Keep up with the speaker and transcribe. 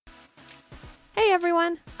Hey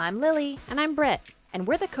everyone, I'm Lily, and I'm Britt. and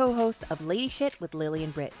we're the co-hosts of Lady Shit with Lily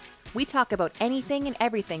and Britt. We talk about anything and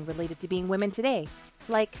everything related to being women today,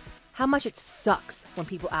 like how much it sucks when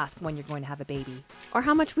people ask when you're going to have a baby. Or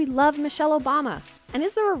how much we love Michelle Obama. And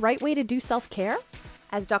is there a right way to do self-care?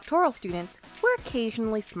 As doctoral students, we're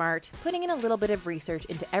occasionally smart, putting in a little bit of research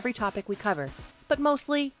into every topic we cover, but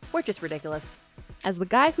mostly, we're just ridiculous. As the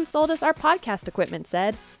guy who sold us our podcast equipment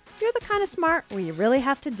said, you're the kind of smart where you really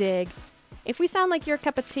have to dig. If we sound like your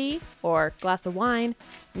cup of tea or glass of wine,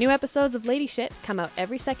 new episodes of Lady Shit come out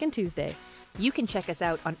every second Tuesday. You can check us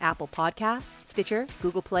out on Apple Podcasts, Stitcher,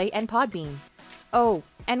 Google Play, and Podbean. Oh,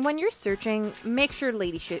 and when you're searching, make sure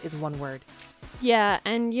Lady Shit is one word. Yeah,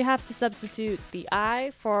 and you have to substitute the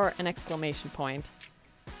I for an exclamation point.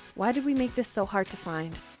 Why did we make this so hard to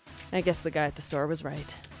find? I guess the guy at the store was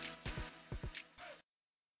right.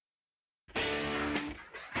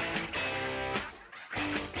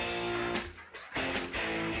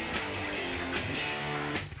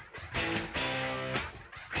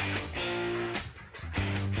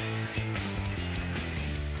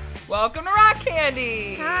 Welcome to Rock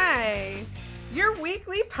Candy! Hi. Your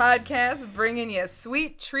weekly podcast bringing you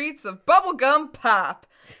sweet treats of bubblegum pop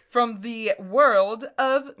from the world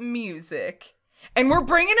of music. And we're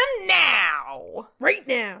bringing them now! Right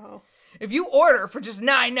now. If you order for just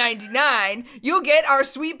 $9.99, you'll get our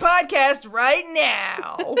sweet podcast right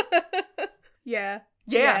now! Yeah.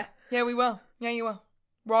 Yeah, we will. Yeah, you will.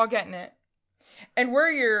 We're all getting it. And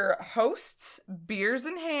we're your hosts, beers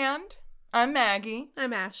in hand. I'm Maggie.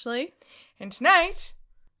 I'm Ashley. And tonight,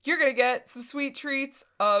 you're going to get some sweet treats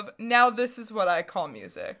of Now This Is What I Call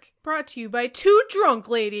Music. Brought to you by two drunk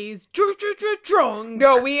ladies. Drunk.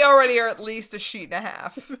 No, we already are at least a sheet and a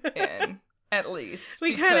half in. At least.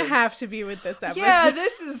 We kind of because- have to be with this episode. Yeah,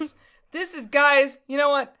 this is, guys, you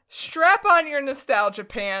know what? Strap on your nostalgia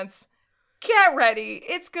pants. Get ready.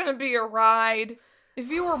 It's going to be a ride. If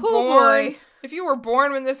you were boy.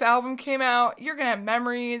 born when this album came out, you're going to have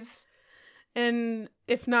memories. And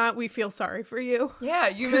if not, we feel sorry for you. Yeah,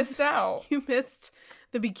 you missed out. You missed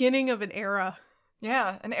the beginning of an era.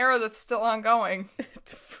 Yeah, an era that's still ongoing.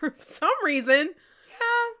 For some reason.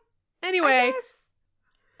 Yeah. Anyway.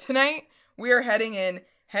 Tonight, we are heading in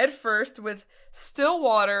head first with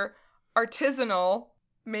Stillwater artisanal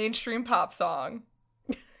mainstream pop song.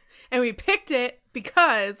 And we picked it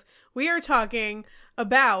because we are talking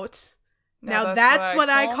about... Now that's what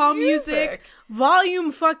I call music.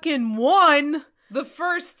 Volume fucking 1. The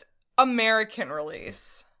first American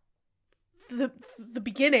release. The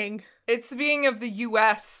beginning. It's the beginning of the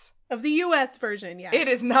U.S. Of the U.S. version, yes. It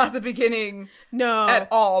is not the beginning No. at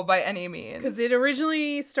all by any means. Because it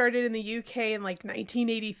originally started in the UK in like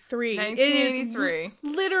 1983. 1983. It is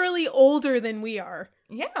literally older than we are.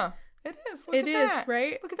 Yeah, it is. It is,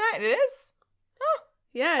 right? Look at that. It is.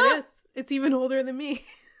 Yeah, it is. It's even older than me.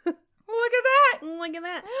 Look at that. Look at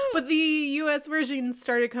that. But the US version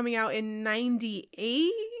started coming out in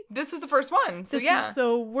 98. This is the first one. So yeah.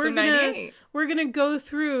 So we're gonna 98. we're gonna go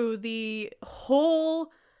through the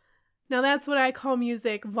whole Now That's What I Call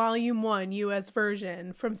Music Volume 1 US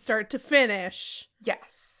version from start to finish.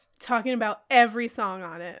 Yes. Talking about every song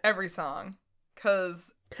on it. Every song.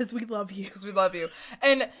 Because we love you. we love you.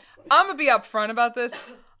 And I'm going to be upfront about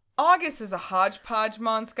this. August is a hodgepodge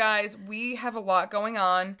month, guys. We have a lot going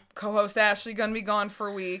on. Co-host Ashley going to be gone for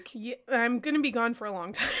a week. Yeah, I'm gonna be gone for a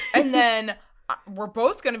long time. And then we're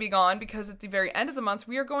both going to be gone because at the very end of the month,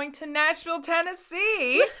 we are going to Nashville,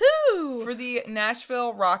 Tennessee Woohoo! for the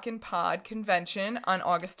Nashville Rockin' Pod Convention on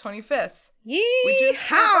August 25th. Yeehaw! Which is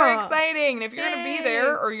super exciting. And if you're going to Yay. be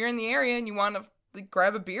there or you're in the area and you want to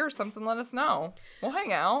grab a beer or something, let us know. We'll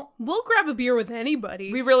hang out. We'll grab a beer with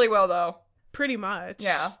anybody. We really will, though. Pretty much.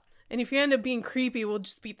 Yeah. And if you end up being creepy, we'll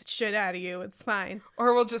just beat the shit out of you. It's fine.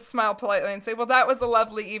 Or we'll just smile politely and say, well, that was a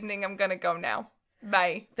lovely evening. I'm going to go now.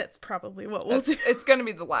 Bye. That's probably what we'll do. It's going to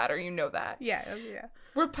be the latter. You know that. Yeah.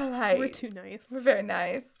 We're polite. We're too nice. We're very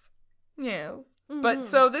nice. Yes. But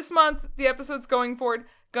so this month, the episodes going forward,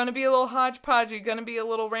 going to be a little hodgepodgey, going to be a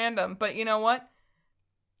little random. But you know what?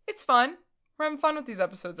 It's fun. We're having fun with these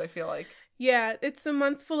episodes, I feel like. Yeah, it's a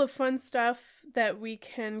month full of fun stuff that we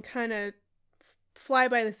can kind of fly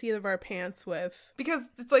by the seat of our pants with.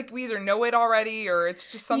 Because it's like we either know it already or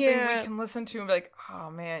it's just something Yeah. we can listen to and be like,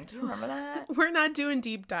 oh man, do you remember that? We're not doing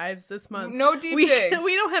deep dives this month. No deep digs.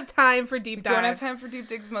 We don't have time for deep dives. Don't have time for deep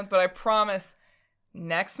digs this month, but I promise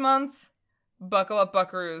next month, buckle up,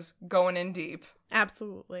 buckaroos, going in deep.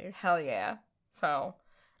 Absolutely. Hell yeah. So,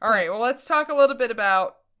 all right, well, let's talk a little bit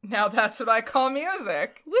about Now That's What I Call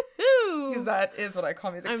Music. Woohoo! Because that is what I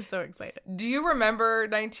call music. I'm so excited. Do you remember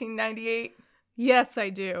 1998? Yes, I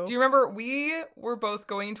do. Do you remember we were both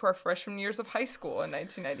going into our freshman years of high school in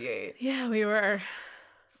 1998? Yeah, we were.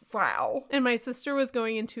 Wow. And my sister was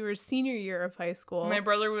going into her senior year of high school. My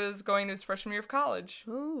brother was going to his freshman year of college.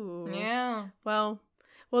 Ooh. Yeah. Well,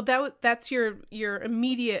 that's your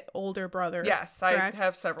immediate older brother. Yes, correct? I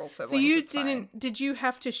have several siblings. So you it's fine. did you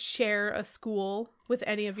have to share a school with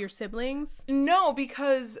any of your siblings? No,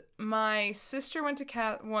 because my sister went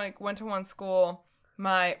to one school.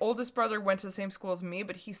 My oldest brother went to the same school as me,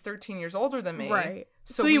 but he's 13 years older than me. Right.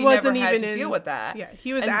 So he we wasn't never had even to deal with that. Yeah,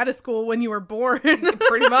 he was out of school when you were born.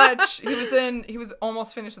 Pretty much. He was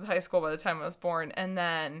almost finished with high school by the time I was born, and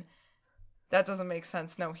then that doesn't make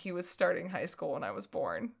sense. No, he was starting high school when I was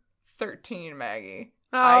born. 13, Maggie.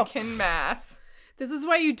 Oh. I can math. This is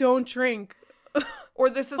why you don't drink. Or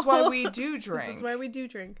this is why we do drink. This is why we do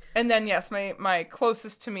drink. And then, yes, my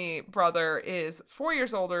closest to me brother is 4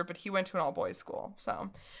 years older, but he went to an all-boys school.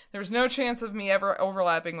 So there's no chance of me ever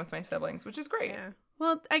overlapping with my siblings, which is great. Yeah.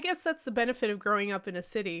 Well, I guess that's the benefit of growing up in a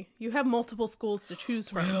city. You have multiple schools to choose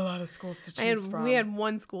from. We had a lot of schools to choose from. We had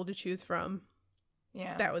one school to choose from.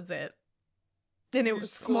 Yeah. That was it. And it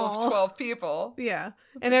was school small. of 12 people. Yeah.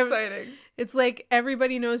 That's exciting. It's like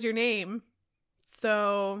everybody knows your name.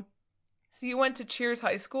 So you went to Cheers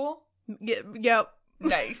High School? Yep.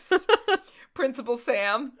 Nice. Principal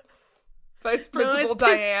Sam. Vice Principal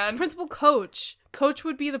Diane. It's Principal Coach. Coach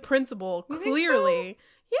would be the principal, clearly.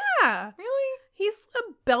 So? Yeah. Really? He's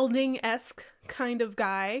a Belding-esque kind of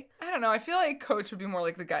guy. I don't know. I feel like Coach would be more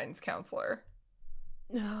like the guidance counselor.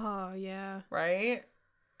 Oh, yeah. Right?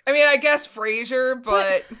 I mean, I guess Frasier,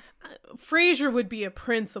 but Frasier would be a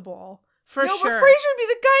principal. For no, sure. but Frasier would be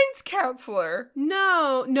the guidance counselor.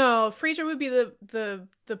 No. Frasier would be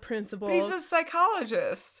the principal. But he's a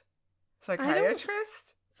psychologist.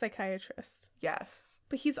 Psychiatrist? Psychiatrist. Yes.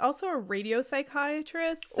 But he's also a radio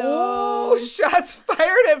psychiatrist, so... Oh, shots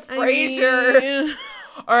fired at Frasier.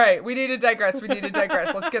 All right, we need to digress.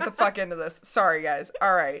 Let's get the fuck into this. Sorry, guys.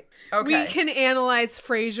 All right. Okay. We can analyze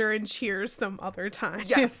Frasier and Cheers some other time.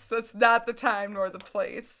 Yes, that's not the time nor the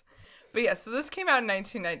place. But yeah, so this came out in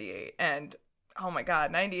 1998, and oh my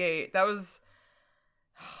god, 98, that was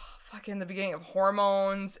fucking the beginning of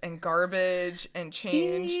Hormones and Garbage and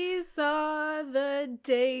Change. These are the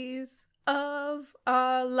days of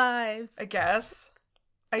our lives. I guess.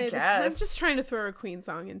 I'm just trying to throw a Queen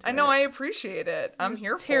song into it. I know, I appreciate it. I'm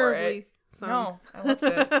here for it. Sung. No, I loved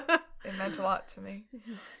it. It meant a lot to me.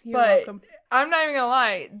 You're but welcome. I'm not even gonna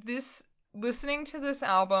lie, listening to this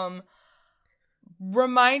album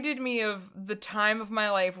reminded me of the time of my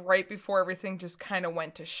life right before everything just kind of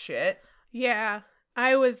went to shit. Yeah,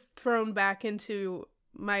 I was thrown back into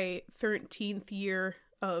my 13th year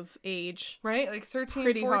of age. Right? Like 13,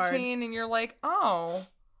 Pretty 14, hard. and you're like, oh.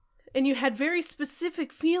 And you had very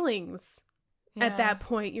specific feelings at that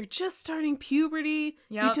point. You're just starting puberty.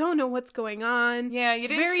 Yep. You don't know what's going on. Yeah, it's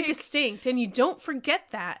very distinct, and you don't forget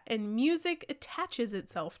that. And music attaches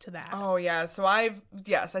itself to that. Oh, yeah. So I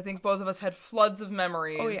think both of us had floods of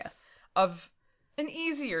memories. Oh, yes. Of an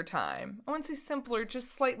easier time. I wouldn't say simpler,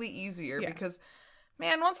 just slightly easier. Yeah. Because,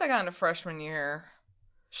 man, once I got into freshman year,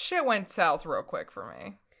 shit went south real quick for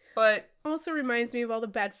me. But Also reminds me of all the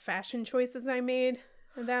bad fashion choices I made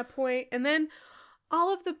at that point. And then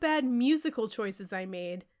all of the bad musical choices I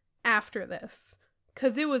made after this.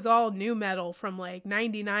 Because it was all new metal from like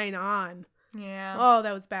 99 on. yeah. Oh,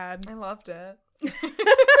 that was bad. I loved it.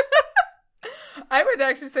 I would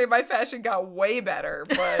actually say my fashion got way better,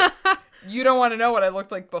 but you don't want to know what I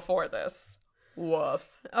looked like before this.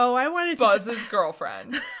 Woof. Oh, I wanted to... Buzz's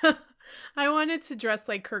girlfriend. I wanted to dress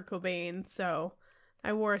like Kurt Cobain, so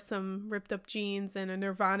I wore some ripped up jeans and a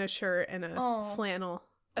Nirvana shirt and a flannel.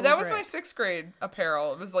 That was over my it. 6th grade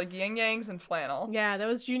apparel. It was like yin yangs and flannel. Yeah, that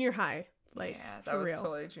was junior high. Like, Yeah, that for was real.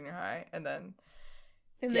 totally junior high. And then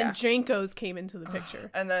Jankos came into the picture.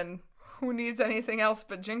 And then who needs anything else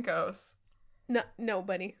but Jinkos? No,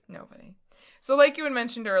 nobody. Nobody. So like you had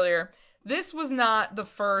mentioned earlier, this was not the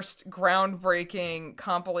first groundbreaking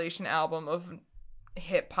compilation album of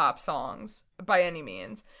hip hop songs by any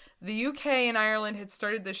means. The UK and Ireland had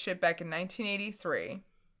started this shit back in 1983.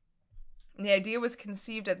 And the idea was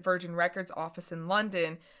conceived at Virgin Records' office in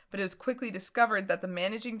London, but it was quickly discovered that the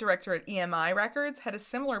managing director at EMI Records had a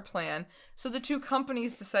similar plan, so the two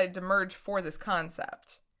companies decided to merge for this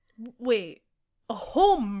concept. Wait, a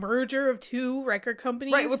whole merger of two record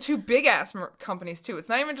companies? Right, well, two big-ass companies, too. It's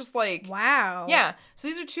not even just like... Wow. Yeah, so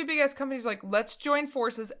these are two big-ass companies like, let's join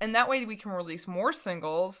forces, and that way we can release more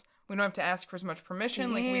singles. We don't have to ask for as much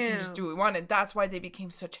permission. Like, we can just do what we want. And that's why they became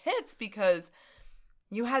such hits, because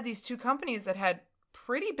you had these two companies that had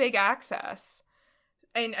pretty big access.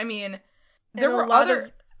 And, I mean, there And were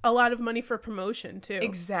a lot of money for promotion too.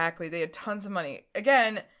 Exactly. They had tons of money.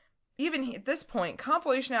 Again, even at this point,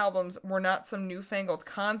 compilation albums were not some newfangled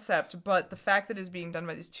concept, but the fact that it is being done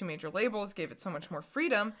by these two major labels gave it so much more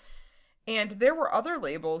freedom. And there were other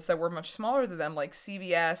labels that were much smaller than them, like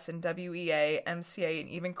CBS and WEA, MCA, and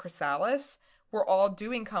even Chrysalis, were all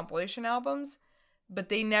doing compilation albums, but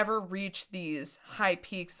they never reached these high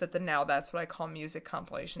peaks that the Now That's What I Call Music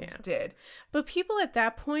compilations did. But people at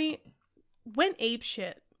that point went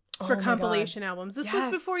apeshit for compilation albums. This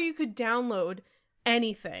was before you could download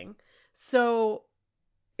anything. So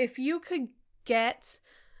if you could get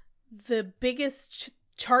the biggest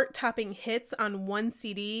chart-topping hits on one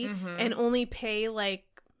CD and only pay like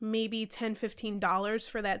maybe $10, $15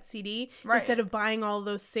 for that CD instead of buying all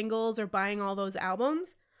those singles or buying all those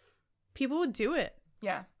albums, people would do it.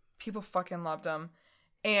 Yeah, people fucking loved them.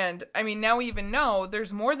 And, I mean, now we even know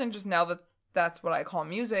there's more than just Now That's What I Call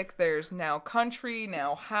Music. There's now country,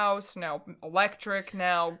 now house, now electric,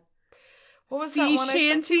 now... What was that one? Sea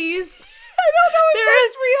shanties. I don't know if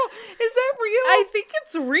that's real. Is that real? I think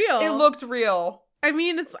it's real. It looked real. I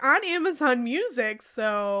mean, it's on Amazon Music,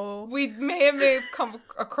 so... We may have come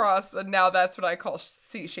across a Now That's What I Call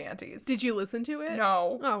Sea Shanties. Did you listen to it?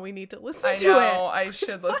 No. Oh, we need to listen I to know, it. I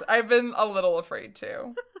should listen. I've been a little afraid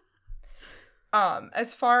to.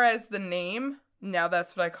 As far as the name, Now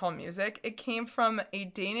That's What I Call Music, it came from a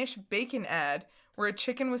Danish bacon ad where a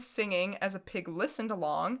chicken was singing as a pig listened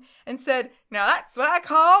along and said, "Now that's what I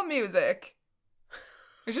call music."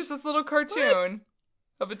 It's just this little cartoon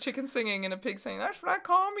of a chicken singing and a pig saying, "That's what I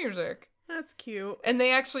call music." That's cute. And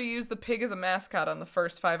they actually used the pig as a mascot on the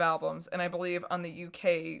first 5 albums, and I believe on the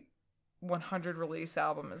UK 100 release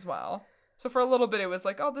album as well. So for a little bit, it was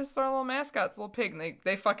like, oh, this is our little mascot, it's a little pig, and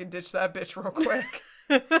they fucking ditched that bitch real quick.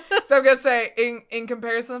 So I'm gonna say, in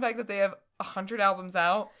comparison to the fact that they have 100 albums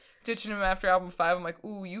out, ditching them after album 5, I'm like,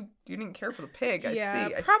 ooh, you didn't care for the pig. I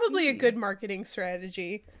see. Probably a good marketing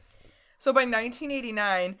strategy. So by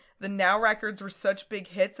 1989, the Now records were such big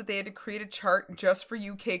hits that they had to create a chart just for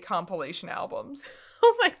UK compilation albums.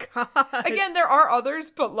 Oh my god. Again, there are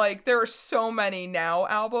others, but like there are so many Now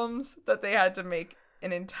albums that they had to make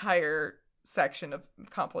an entire section of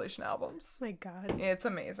compilation albums. Oh my god. It's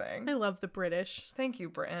amazing. I love the British. Thank you,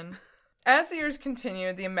 Britain. As the years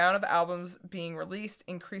continued, the amount of albums being released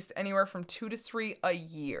increased anywhere from 2 to 3 a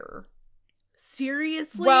year.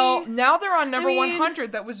 Seriously? Well, now they're on number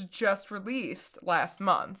 100 that was just released last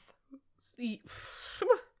month.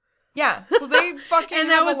 Yeah, so they fucking and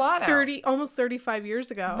that have was a lot 30 almost 35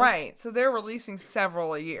 years ago. Right, so they're releasing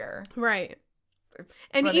several a year. Right. It's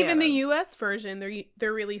and bananas. even the US version,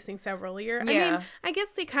 they're releasing several a year. Yeah. I mean, I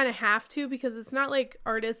guess they kind of have to, because it's not like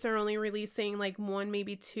artists are only releasing like 1,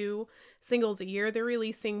 maybe 2 singles a year. They're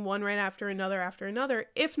releasing one right after another,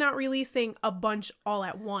 if not releasing a bunch all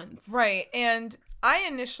at once. Right, and I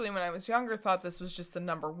initially, when I was younger, thought this was just the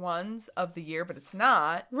number 1s of the year, but it's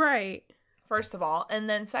not. Right. First of all. And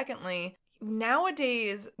then secondly,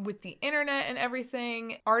 nowadays, with the internet and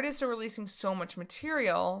everything, artists are releasing so much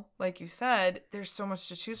material. Like you said, there's so much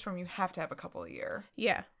to choose from. You have to have a couple a year.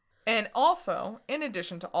 Yeah. And also, in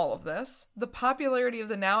addition to all of this, the popularity of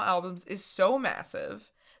the Now albums is so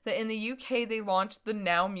massive that in the UK, they launched the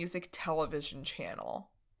Now Music television channel.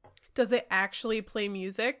 Does it actually play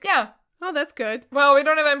music? Yeah. Oh, that's good. Well, we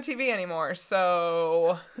don't have MTV anymore,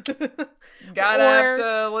 so have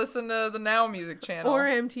to listen to the Now Music channel. Or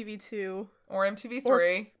MTV2. Or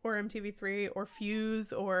MTV3. Or MTV3, or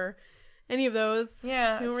Fuse, or any of those.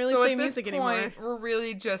 Yeah, They don't really so play at music this anymore. point, we're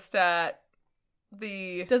really just at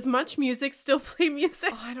the... Does Much Music still play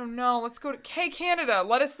music? Oh, I don't know. Let's go to... Hey, Canada,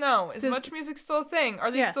 let us know. Is Much Music still a thing?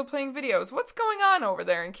 Are they still playing videos? What's going on over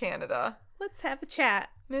there in Canada? Let's have a chat.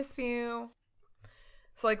 Miss you.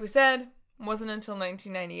 So like we said, it wasn't until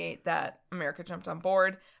 1998 that America jumped on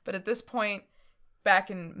board. But at this point,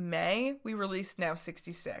 back in May, we released Now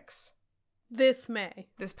 66. This May.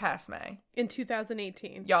 This past May. In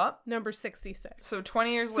 2018. Yup. Number 66. So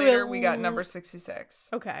 20 years later, we got number 66.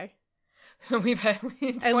 Okay. So we've had,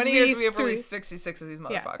 in 20 years, we have released 66 of these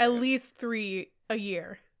motherfuckers. Yeah, at least 3 a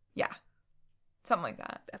year. Yeah. Something like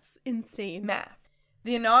that. That's insane. Math.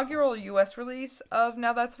 The inaugural US release of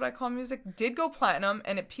Now That's What I Call Music did go platinum,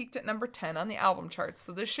 and it peaked at number 10 on the album charts.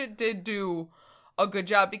 So this shit did do a good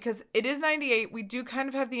job, because it is 98. We do kind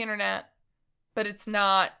of have the internet, but it's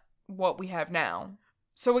not what we have now.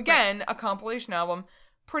 So again, a compilation album,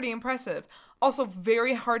 pretty impressive. Also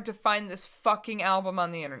very hard to find this fucking album on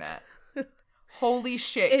the internet. Holy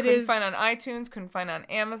shit. Couldn't find on iTunes, couldn't find on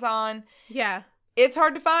Amazon. Yeah. It's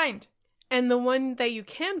hard to find. And the one that you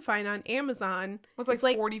can find on Amazon was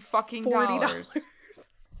like $40 fucking $40. All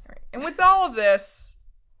right. And with all of this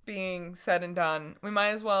being said and done, we might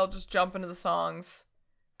as well just jump into the songs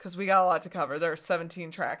because we got a lot to cover. There are 17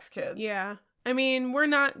 tracks, kids. Yeah. I mean, we're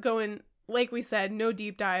not going, like we said, no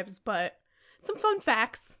deep dives, but some fun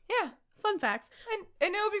facts. Yeah. Fun facts.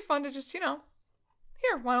 And it'll be fun to just, here,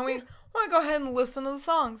 why don't we go ahead and listen to the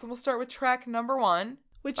songs? And we'll start with track number 1.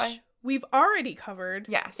 Which we've already covered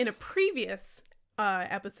Yes. in a previous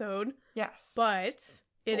episode. Yes. But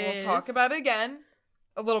we'll talk about it again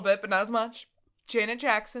a little bit, but not as much. Janet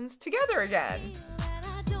Jackson's Together Again.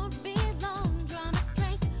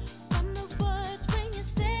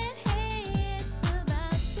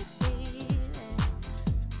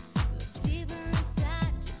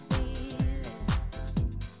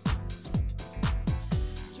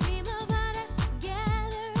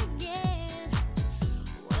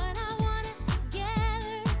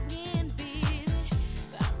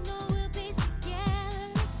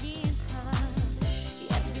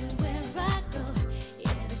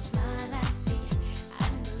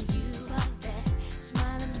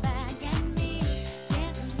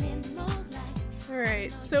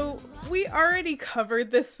 So we already covered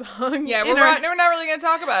this song. Yeah, we're not really going to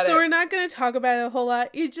talk about it. So we're not going to talk about it a whole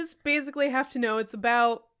lot. You just basically have to know it's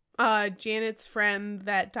about Janet's friend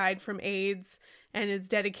that died from AIDS and is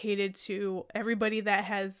dedicated to everybody that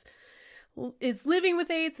is living with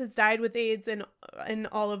AIDS, has died with AIDS, and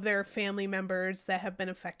all of their family members that have been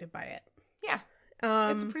affected by it. Yeah.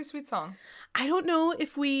 It's a pretty sweet song. I don't know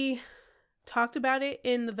if we talked about it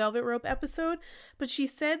in the Velvet Rope episode, but she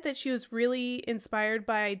said that she was really inspired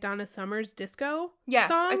by Donna Summer's disco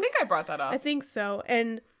songs. I think I brought that up. I think so.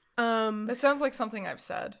 And that sounds like something I've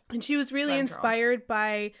said. And she was really inspired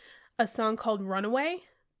by a song called Runaway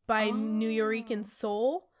by Nuyorican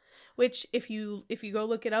Soul, which if you go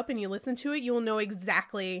look it up and you listen to it, you will know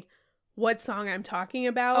exactly what song I'm talking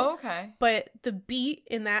about. Oh, okay. But the beat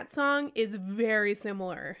in that song is very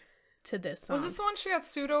similar to this song. Was this the one she got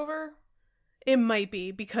sued over? It might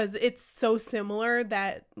be, because it's so similar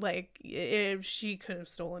that, she could have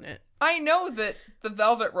stolen it. I know that the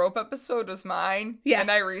Velvet Rope episode was mine. Yeah.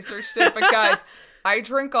 And I researched it. But guys, I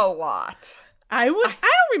drink a lot. I don't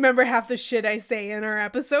remember half the shit I say in our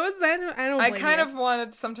episodes. I don't I blame kind you. of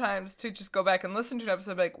wanted sometimes to just go back and listen to an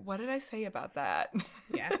episode and be like, what did I say about that?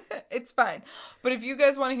 Yeah. It's fine. But if you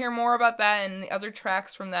guys want to hear more about that and the other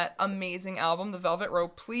tracks from that amazing album, The Velvet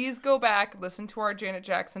Rope, please go back, listen to our Janet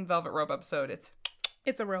Jackson Velvet Rope episode. It's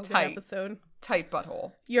a real good episode. Tight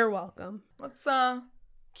butthole. You're welcome. Let's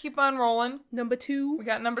keep on rolling. Number 2. We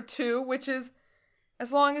got number 2, which is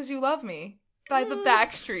As Long As You Love Me by the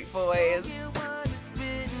Backstreet Boys.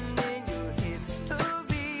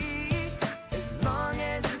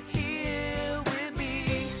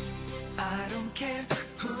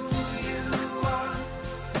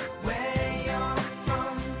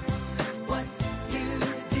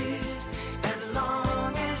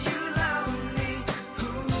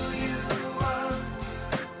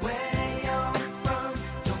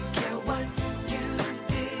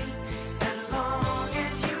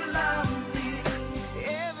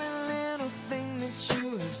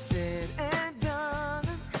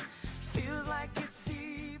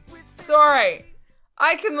 So, alright,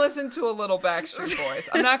 I can listen to a little Backstreet Boys.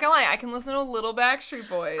 I'm not gonna lie, I can listen to a little Backstreet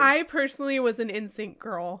Boys. I personally was an NSYNC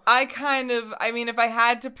girl. If I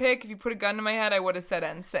had to pick, if you put a gun to my head, I would have said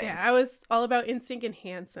NSYNC. Yeah, I was all about NSYNC and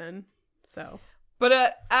Hanson, so.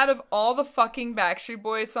 But out of all the fucking Backstreet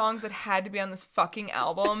Boys songs that had to be on this fucking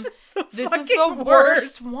album, this is the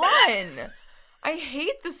worst one. I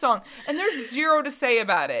hate this song, and there's zero to say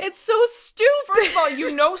about it. It's so stupid. First of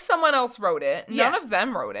all, someone else wrote it. None of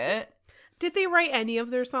them wrote it. Did they write any of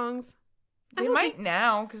their songs? They might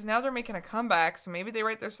now, because now they're making a comeback, so maybe they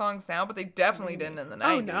write their songs now, but they definitely didn't in the 90s.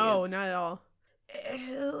 Oh, no, not at all.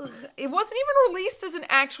 It wasn't even released as an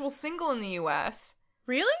actual single in the US.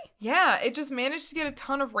 Really? Yeah, it just managed to get a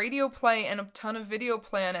ton of radio play and a ton of video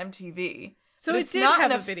play on MTV. So it did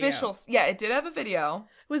have a video. Yeah, it did have a video.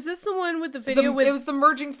 Was this the one with the video It was the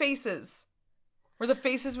merging faces, where the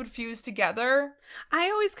faces would fuse together. I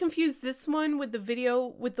always confuse this one with the video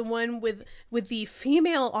with the one with the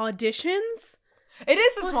female auditions. It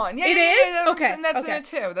is this one. Yeah, it is? Yeah, okay. And that's okay. in it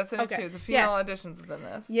too. That's in it too. The female auditions is in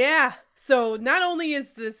this. Yeah. So not only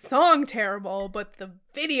is the song terrible, but the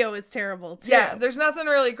video is terrible too. Yeah, there's nothing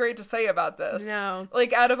really great to say about this. No.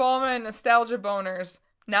 Like, out of all my nostalgia boners,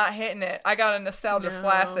 not hitting it. I got a nostalgia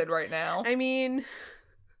flaccid right now. I mean,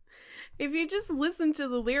 if you just listen to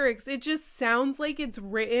the lyrics, it just sounds like it's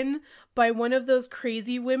written by one of those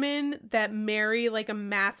crazy women that marry like a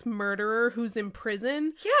mass murderer who's in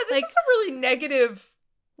prison. Yeah, this is a really negative.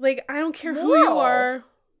 Like, I don't care who you are,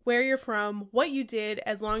 where you're from, what you did,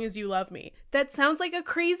 as long as you love me. That sounds like a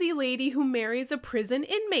crazy lady who marries a prison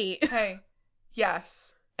inmate. Hey,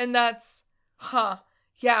 yes. And that's,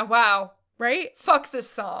 yeah, wow. Right? Fuck this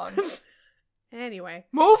song. Anyway.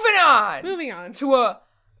 Moving on to a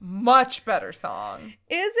much better song.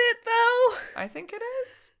 Is it, though? I think it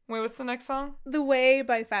is. Wait, what's the next song? The Way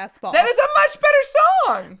by Fastball. That is a much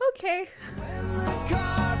better song. Okay. When the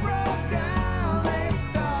car broke down, they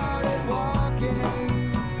started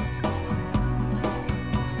walking.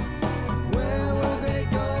 Where were they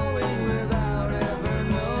going without ever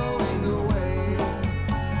knowing the way?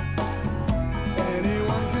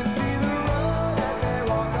 Anyone could see the road that they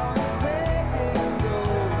walked on is paved in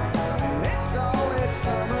gold. And it's always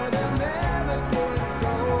summer, they'll never get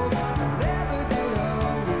cold. They'll never get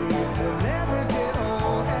hungry, they'll never get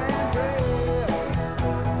old and gray.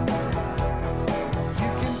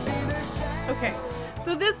 You can see their shadows. Okay.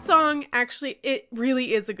 So this song, actually, it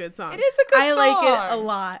really is a good song. It is a good I like it a song.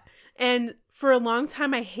 lot. And for a long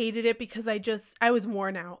time, I hated it because I was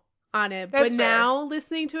worn out on it. That's but now,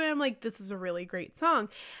 listening to it, I'm like, this is a really great song.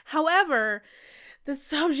 However, the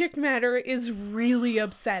subject matter is really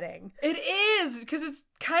upsetting. It is, because it's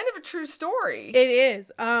kind of a true story. It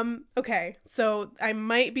is. Okay, so I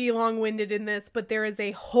might be long-winded in this, but there is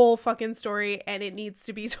a whole fucking story and it needs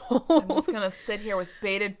to be told. I'm just going to sit here with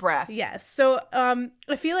bated breath. Yes. So,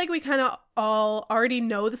 I feel like we kind of all already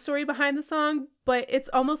know the story behind the song, but it's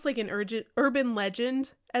almost like an urban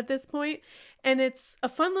legend at this point. And it's a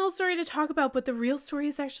fun little story to talk about, but the real story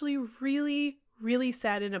is actually really, really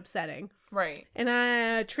sad and upsetting. Right.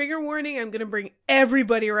 And trigger warning, I'm going to bring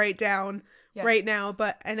everybody right down right now,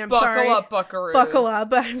 and I'm Buckle sorry. up, buckaroos. Buckle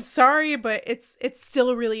up, but I'm sorry, but it's still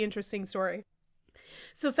a really interesting story.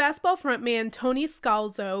 So Fastball frontman Tony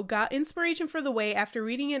Scalzo got inspiration for The Way after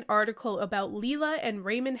reading an article about Leela and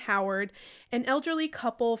Raymond Howard, an elderly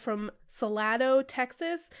couple from Salado,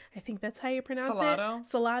 Texas. I think that's how you pronounce it.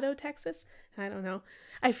 Salado, Texas? I don't know.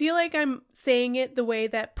 I feel like I'm saying it the way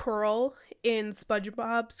that Pearl in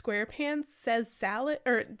SpongeBob SquarePants says salad,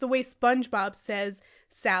 or the way SpongeBob says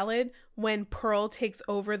salad when Pearl takes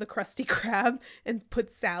over the Krusty Krab and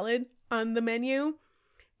puts salad on the menu.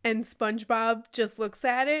 And SpongeBob just looks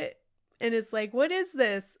at it and is like, what is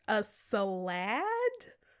this? A salad?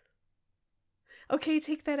 Okay,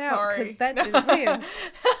 take that out, because that didn't land.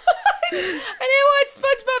 I didn't watch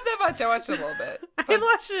SpongeBob that much. I watched it a little bit. I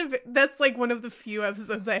watched it. That's like one of the few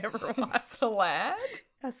episodes I ever watched. Salad?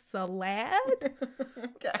 A salad?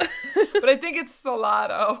 Okay. But I think it's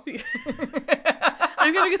Salado.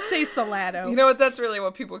 I'm going to say Salado. You know what? That's really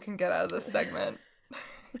what people can get out of this segment.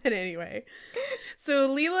 But anyway, so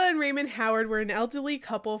Leela and Raymond Howard were an elderly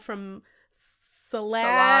couple from Salado,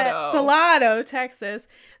 Texas,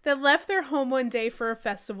 that left their home one day for a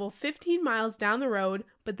festival 15 miles down the road,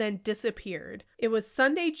 but then disappeared. It was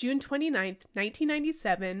Sunday, June 29th,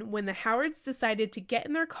 1997, when the Howards decided to get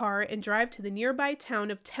in their car and drive to the nearby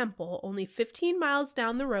town of Temple, only 15 miles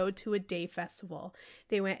down the road, to a day festival.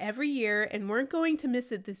 They went every year and weren't going to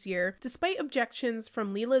miss it this year, despite objections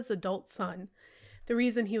from Leela's adult son. The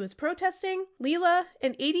reason he was protesting? Leela,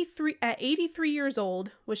 at 83 years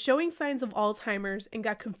old, was showing signs of Alzheimer's and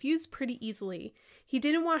got confused pretty easily. He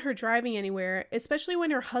didn't want her driving anywhere, especially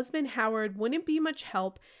when her husband Howard wouldn't be much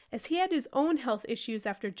help, as he had his own health issues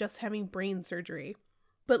after just having brain surgery.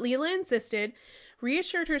 But Leela insisted,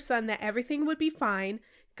 reassured her son that everything would be fine,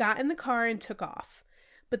 got in the car and took off.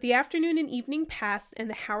 But the afternoon and evening passed and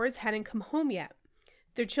the Howards hadn't come home yet.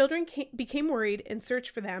 Their children became worried and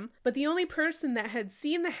searched for them, but the only person that had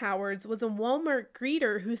seen the Howards was a Walmart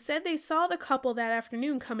greeter who said they saw the couple that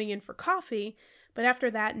afternoon coming in for coffee, but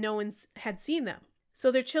after that, no one had seen them.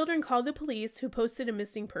 So their children called the police, who posted a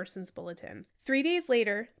missing persons bulletin. 3 days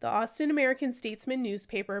later, the Austin American-Statesman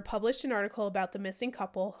newspaper published an article about the missing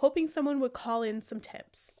couple, hoping someone would call in some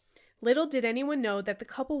tips. Little did anyone know that the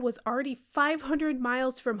couple was already 500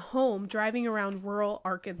 miles from home, driving around rural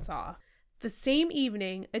Arkansas. The same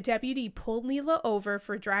evening, a deputy pulled Leela over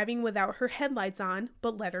for driving without her headlights on,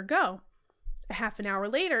 but let her go. A half an hour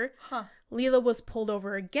later, Leela was pulled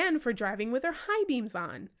over again for driving with her high beams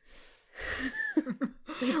on.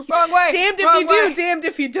 Wrong way. Damned if Wrong you way. do, damned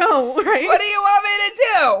if you don't, right? What do you want me to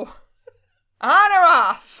do? On or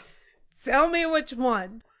off? Tell me which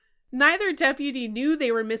one. Neither deputy knew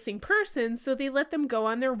they were missing persons, so they let them go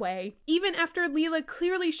on their way, even after Leela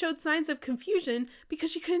clearly showed signs of confusion because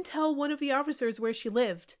she couldn't tell one of the officers where she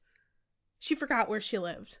lived. She forgot where she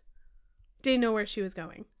lived. Didn't know where she was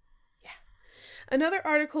going. Yeah. Another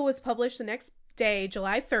article was published the next day,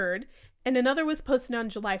 July 3rd, And another was posted on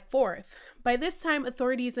July 4th. By this time,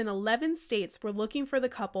 authorities in 11 states were looking for the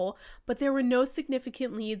couple, but there were no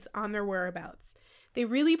significant leads on their whereabouts. They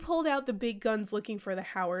really pulled out the big guns looking for the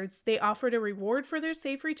Howards. They offered a reward for their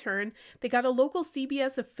safe return. They got a local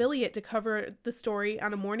CBS affiliate to cover the story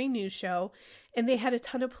on a morning news show. And they had a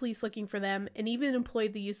ton of police looking for them and even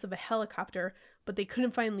employed the use of a helicopter, but they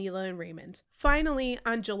couldn't find Leela and Raymond. Finally,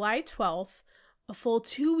 on July 12th, a full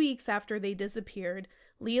 2 weeks after they disappeared,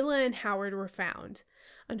 Leela and Howard were found.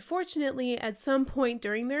 Unfortunately, at some point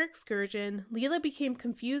during their excursion, Leela became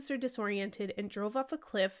confused or disoriented and drove off a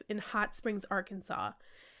cliff in Hot Springs, Arkansas.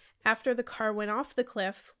 After the car went off the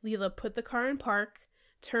cliff, Leela put the car in park,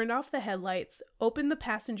 turned off the headlights, opened the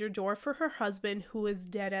passenger door for her husband, who was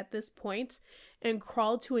dead at this point, and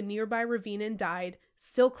crawled to a nearby ravine and died,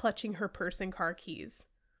 still clutching her purse and car keys.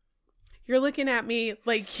 You're looking at me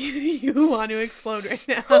like you want to explode right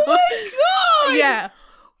now. Oh my god! Yeah.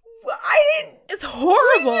 I didn't. It's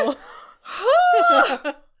horrible.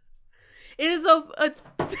 It is a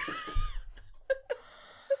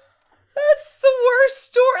That's the worst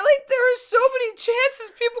story. Like, there are so many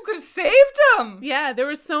chances people could have saved him. yeah, there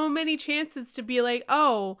were so many chances to be like,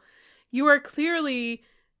 oh, you are clearly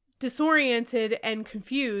disoriented and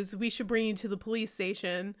confused. We should bring you to the police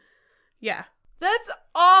station. Yeah. That's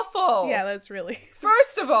awful. Yeah, that's really.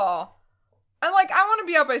 First of all, I want to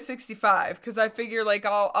be out by 65 because I figure like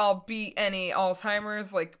I'll beat any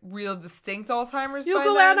Alzheimer's, like real distinct Alzheimer's. You'll by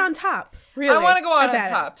go then. out on top. Really. I want to go out at on that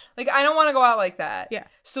top. age. Like, I don't want to go out like that. Yeah.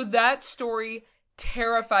 So that story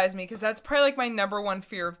terrifies me because that's probably like my number one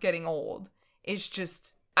fear of getting old is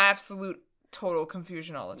just absolute total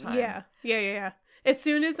confusion all the time. Yeah. As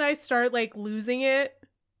soon as I start like losing it,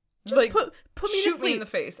 just like put me to shoot sleep. me in the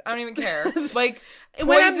face. I don't even care. Like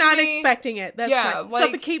when I'm poison not me, expecting it. That's Yeah, fine. like,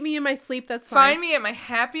 Suffocate me in my sleep. That's fine. Find me at my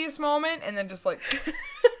happiest moment and then just like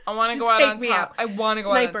I want to Just go out take on me top. out. I want to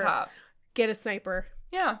go Sniper. out on top. Get a sniper.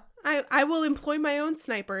 Yeah. I will employ my own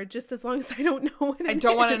sniper just as long as I don't know when I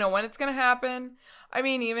don't want to know when it's going to happen. I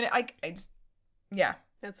mean, even I just yeah.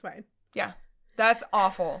 That's fine. Yeah. That's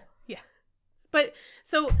awful. Yeah. But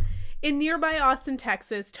so in nearby Austin,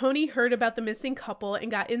 Texas, Tony heard about the missing couple and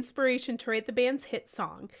got inspiration to write the band's hit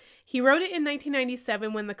song. He wrote it in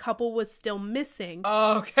 1997 when the couple was still missing.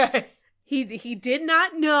 Okay. He did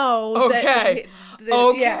not know Okay.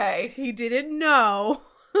 Okay. he didn't know.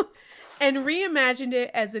 And reimagined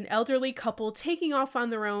it as an elderly couple taking off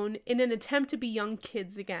on their own in an attempt to be young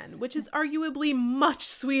kids again, which is arguably much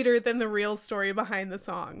sweeter than the real story behind the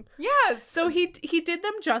song. Yes. So he did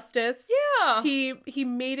them justice. Yeah. He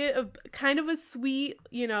made it a kind of a sweet,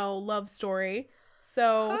 love story.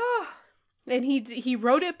 So and he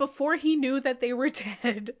wrote it before he knew that they were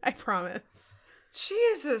dead, I promise.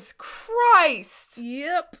 Jesus Christ.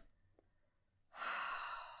 Yep.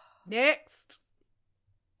 Next.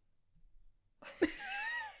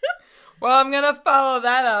 Well, I'm going to follow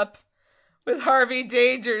that up with Harvey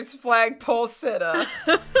Danger's Flagpole Sitta.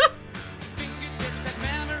 Fingertips at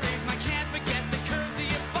memories, I can't forget the curves of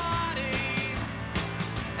your body.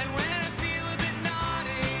 And when I feel a bit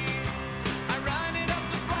naughty, I run it up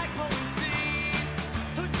the flagpole and see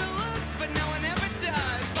who salutes, but no one ever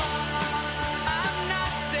does. I'm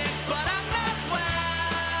not sick, but I'm not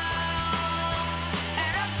well,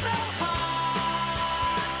 and I'm so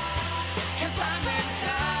hot, 'cause I'm in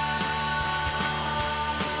town.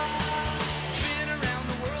 Been around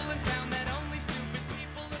the world and found that only stupid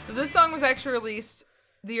people look. So this song was actually released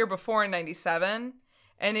the year before in 97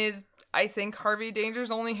 and is, I think, Harvey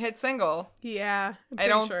Danger's only hit single. Yeah, I'm I pretty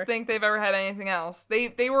don't sure. think they've ever had anything else.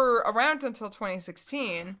 They were around until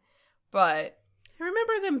 2016, but I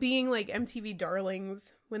remember them being like MTV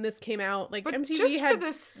darlings when this came out. Like MTV just had for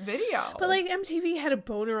this video. But like MTV had a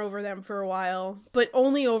boner over them for a while, but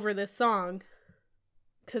only over this song.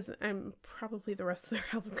 Cause probably the rest of their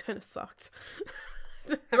album kind of sucked.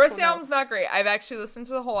 The rest of the album's not great. I've actually listened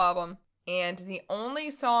to the whole album, and the only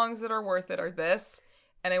songs that are worth it are this,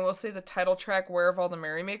 and I will say the title track, Where Have All the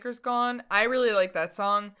Merrymakers Gone? I really like that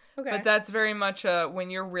song, Okay. but that's very much when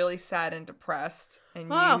you're really sad and depressed, and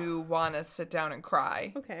Oh. you want to sit down and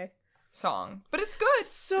cry Okay. song. But it's good.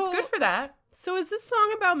 So- it's good for that. So is this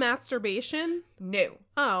song about masturbation? No.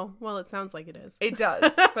 Oh, well, it sounds like it is. It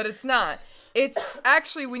does, but it's not. It's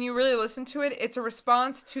actually, when you really listen to it, it's a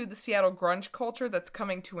response to the Seattle grunge culture that's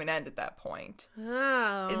coming to an end at that point.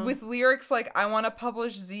 Oh. With lyrics like, I want to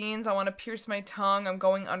publish zines, I want to pierce my tongue, I'm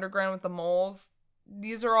going underground with the moles.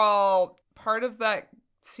 These are all part of that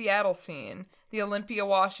Seattle scene. The Olympia,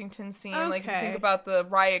 Washington scene. Like, you Okay. think about the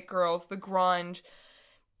Riot Girls, the grunge,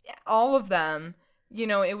 all of them. You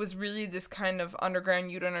know, it was really this kind of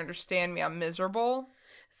underground, you don't understand me, I'm miserable.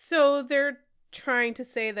 So they're trying to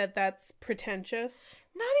say that that's pretentious.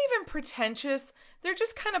 Not even pretentious. They're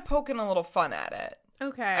just kind of poking a little fun at it,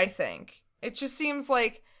 Okay. I think. It just seems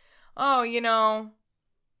like, oh, you know,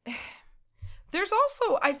 there's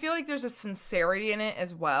also, I feel like there's a sincerity in it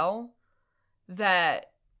as well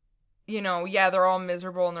that, you know, yeah, they're all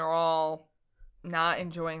miserable and they're all not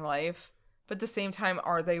enjoying life, but at the same time,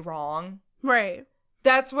 are they wrong? Right.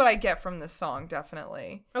 That's what I get from this song,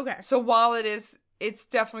 definitely. Okay. So while it's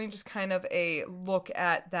definitely just kind of a look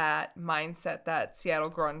at that mindset that Seattle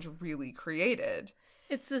grunge really created.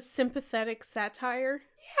 It's a sympathetic satire.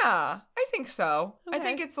 Yeah, I think so. I Okay.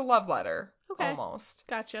 think it's a love letter, Okay. almost.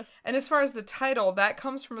 Gotcha. And as far as the title, that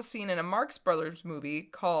comes from a scene in a Marx Brothers movie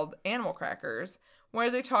called Animal Crackers, where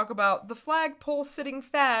they talk about the flagpole sitting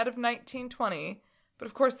fad of 1920. But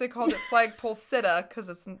of course they called it flagpole sitta because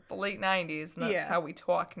it's in the late 90s and that's Yeah. how we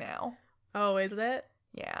talk now. Oh, is it?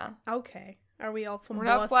 Yeah. Okay. Are we all from We're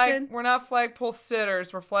not Boston? we're not flagpole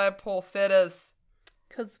sitters, we're flagpole sittas.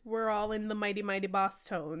 Because we're all in the Mighty Mighty Boss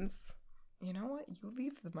tones. You know what? You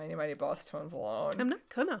leave the Mighty Mighty Boss Tones alone. I'm not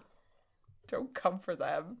gonna. Don't come for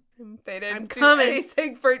them. They I'm didn't do coming.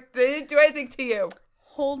 anything for they didn't do anything to you.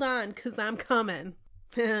 Hold on, because I'm coming.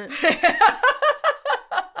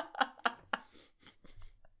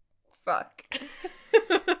 Fuck.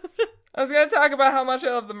 I was gonna talk about how much I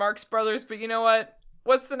love the Marx Brothers, but you know what?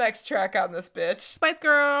 What's the next track on this bitch? Spice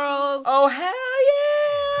Girls! Oh hell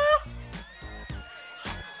yeah!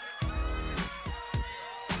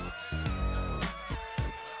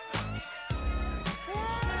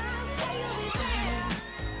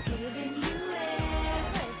 Giving you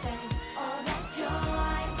everything, all that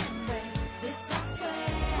joy can bring. This I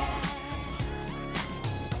swear.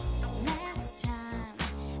 Last time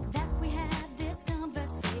that we had this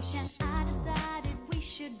conversation, I decided we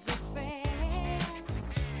should be friends.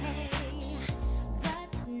 Hey,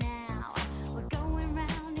 but now we're going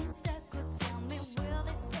round in circles. Tell me, will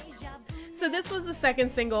this deja vu? So this was the second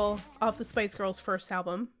single off the Spice Girls' first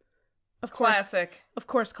album. Classic. Of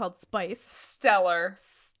course, called Spice. Stellar.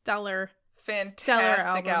 Stellar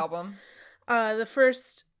Fantastic album. album. The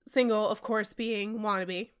first single, of course, being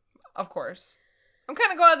Wannabe. Of course. I'm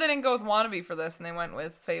kind of glad they didn't go with Wannabe for this and they went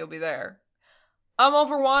with Say You'll Be There. I'm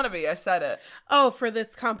over Wannabe, I said it. Oh, for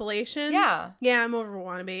this compilation? Yeah. Yeah, I'm over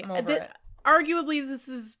Wannabe. I'm over it. Arguably, this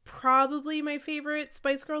is probably my favorite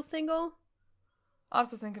Spice Girls single. I'll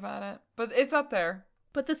have to think about it. But it's up there.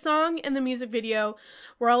 But the song and the music video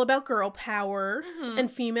were all about girl power Mm-hmm.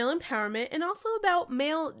 and female empowerment and also about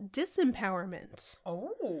male disempowerment.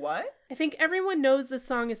 Oh, what? I think everyone knows this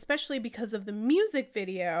song, especially because of the music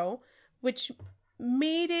video, which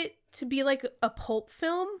made it to be like a pulp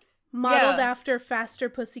film modeled Yeah. after Faster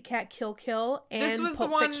Pussycat Kill Kill and This was Pulp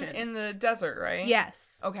the one Fiction. in the desert, right?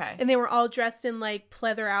 Yes. Okay. And they were all dressed in like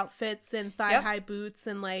pleather outfits and thigh-high Yep. boots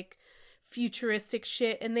and like futuristic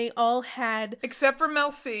shit. And they all had, Except for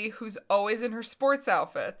Mel C, who's always in her sports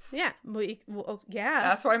outfits. yeah.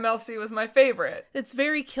 That's why Mel C was my favorite. It's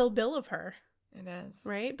very Kill Bill of her, It is.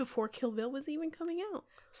 right? Before Kill Bill was even coming out.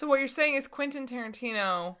 So what you're saying is Quentin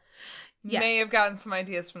Tarantino may Yes. have gotten some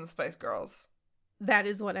ideas from the Spice Girls. That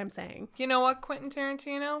is what I'm saying. You know what, Quentin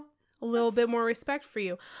Tarantino? A little bit That's- more respect for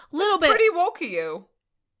you. A little It's bit. pretty woke of you.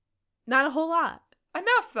 Not a whole lot.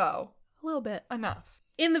 Enough, though. A little bit. Enough.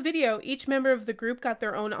 In the video, each member of the group got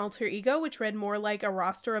their own alter ego, which read more like a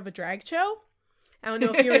roster of a drag show. I don't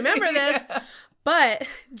know if you remember this, Yeah. but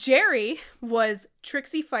Jerry was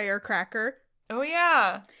Trixie Firecracker. Oh,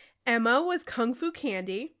 yeah. Emma was Kung Fu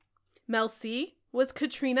Candy. Mel C was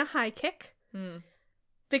Katrina High Kick.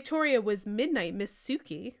 Victoria was Midnight Miss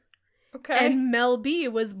Suki. Okay. And Mel B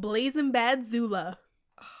was Blazin' Bad Zula.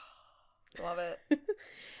 Love it.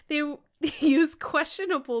 They used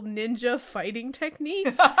questionable ninja fighting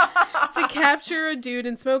techniques to capture a dude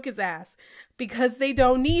and smoke his ass because they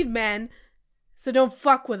don't need men, so don't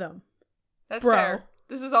fuck with them, That's Bro. fair.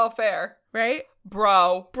 This is all fair. right?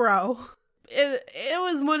 Bro. Bro. It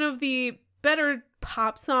was one of the better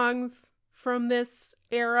pop songs from this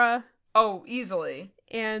era, Oh, easily.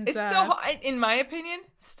 and It's still, in my opinion,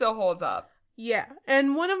 still holds up. yeah,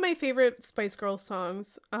 and one of my favorite Spice Girls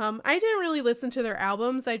songs. I didn't really listen to their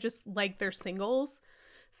albums, I just liked their singles.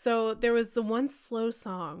 So there was the one slow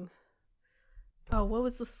song. Oh, what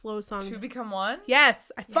was the slow song? To Become One?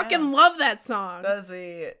 Yes, I fucking love that song. That's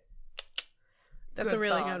a That's a good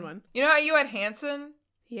really song. good one. You know how you had Hanson?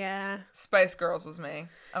 Yeah. Spice Girls was me.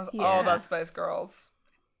 I was Yeah. all about Spice Girls.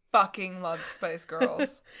 Fucking loved Spice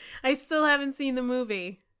Girls. I still haven't seen the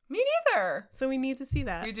movie, Me neither. so we need to see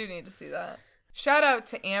that. We do need to see that. Shout out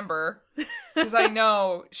to Amber, because I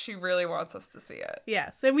know she really wants us to see it.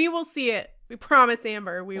 Yes, and we will see it. We promise,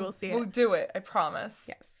 Amber, we will see it. We'll do it, I promise.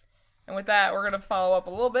 Yes. And with that, we're going to follow up a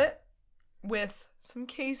little bit with some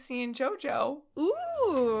Casey and JoJo.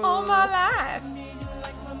 Ooh. All my life. You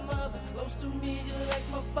like my mother, close to me, you like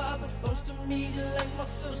my father, close to me, you like my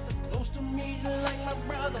sister, close to me, you like my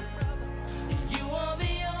brother. You are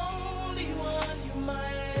the only one, you're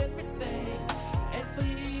my everything. And for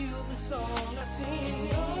you, the song I sing.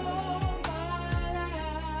 All my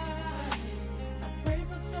life, I pray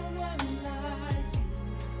for someone like you.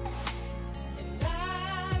 And I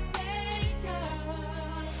thank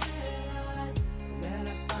God that I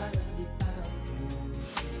finally found you.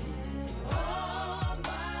 All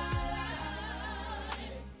my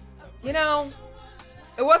life. You know,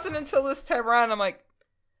 it wasn't until this time around I'm like,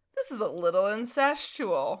 this is a little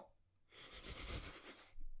incestual.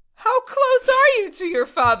 How close are you to your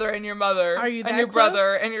father and your mother? Are you and that your close?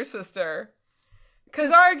 brother and your sister?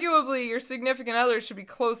 Because arguably your significant other should be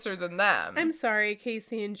closer than them. I'm sorry,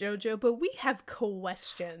 Casey and JoJo, but we have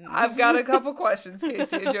questions. I've got a couple questions,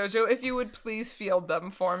 Casey and JoJo. If you would please field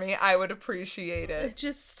them for me, I would appreciate it.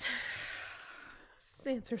 Just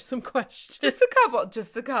answer some questions. Just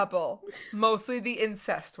a couple. Mostly the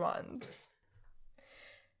incest ones.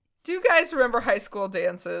 Do you guys remember high school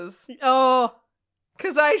dances? Oh,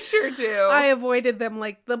 Because I sure do. I avoided them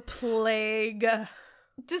like the plague.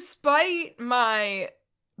 Despite my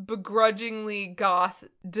begrudgingly goth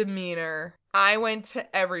demeanor, I went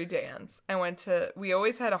to every dance. We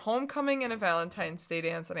always had a homecoming and a Valentine's Day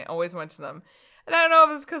dance, and I always went to them. And I don't know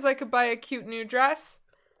if it's because I could buy a cute new dress.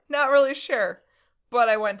 Not really sure. But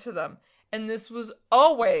I went to them. And this was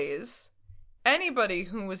always, anybody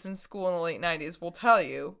who was in school in the late 90s will tell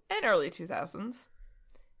you, and early 2000s,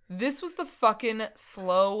 this was the fucking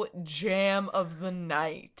slow jam of the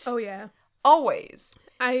night. Oh, yeah. Always.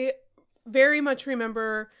 I very much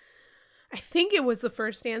remember, I think it was the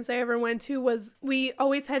first dance I ever went to, was we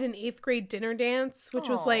always had an 8th grade dinner dance, which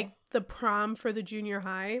was Aw. like the prom for the junior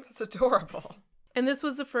high. That's adorable. And this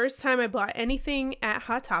was the first time I bought anything at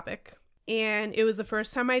Hot Topic. And it was the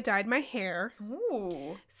first time I dyed my hair.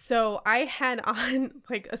 Ooh. So I had on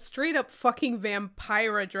like a straight up fucking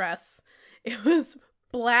vampira dress. It was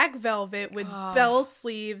black velvet with bell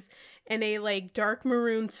sleeves and a like dark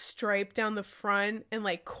maroon stripe down the front and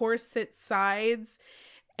like corset sides.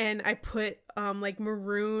 And I put like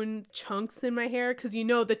maroon chunks in my hair because you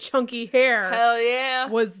know the chunky hair Hell yeah.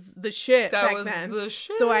 was the shit That back was then. the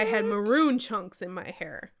shit. So I had maroon chunks in my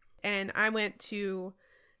hair. And I went to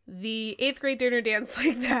the 8th grade dinner dance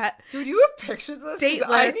like that. Dude, you have pictures of this? 'Cause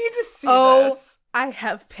I Dateless. need to see Oh, this. I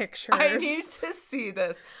have pictures. I need to see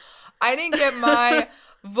this. I didn't get my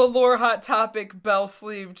velour Hot Topic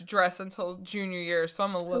bell-sleeved dress until junior year, so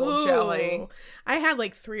I'm a little jelly. Ooh. I had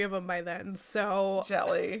like 3 of them by then, so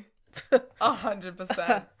Jelly.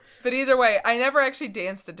 100%. But either way, I never actually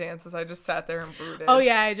danced to dances. I just sat there and brooded. oh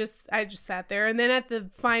yeah, I just sat there. And then at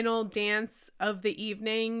the final dance of the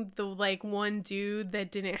evening, the like one dude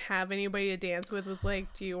that didn't have anybody to dance with was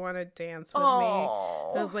like, "Do you want to dance with me?"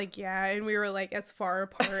 Aw. I was like, "Yeah," and we were like as far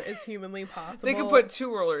apart as humanly possible. They could put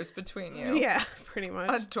 2 rulers between you. yeah, pretty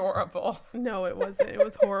much. Adorable. No, it wasn't. It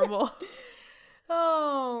was horrible.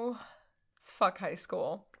 Oh, fuck high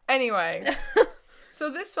school. Anyway,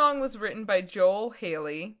 so this song was written by Joel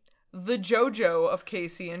Haley, the JoJo of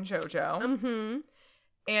Casey and JoJo. Mm-hmm.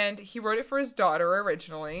 And he wrote it for his daughter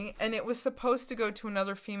originally, and it was supposed to go to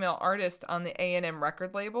another female artist on the A&M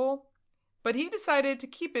record label, but he decided to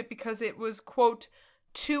keep it because it was, quote,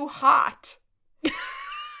 too hot.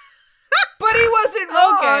 But he wasn't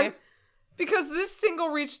wrong. Okay. Because this single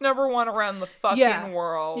reached #1 around the fucking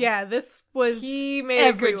world. Yeah, this was He made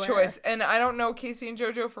everywhere. a good choice. And I don't know Casey and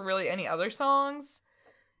JoJo for really any other songs.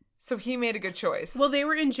 So he made a good choice. Well, they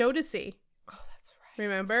were in Jodeci. Oh, that's right.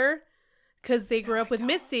 Remember? Because they grew up with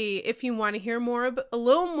Missy. If you want to hear a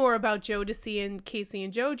little more about Jodeci and Casey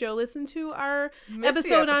and JoJo, listen to our Missy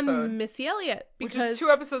episode episode. on Missy Elliott. Which is 2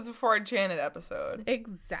 episodes before our Janet episode.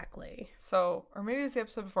 Exactly. So, or maybe it's the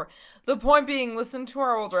episode before. The point being, listen to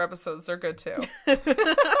our older episodes. They're good too.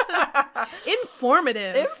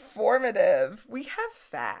 Informative. Informative. We have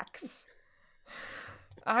facts.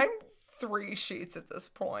 I'm 3 sheets at this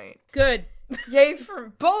point. Good. Yay for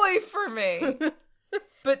bully for me.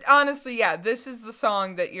 But honestly, yeah, this is the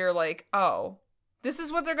song that you're like, oh, this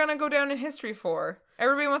is what they're gonna go down in history for.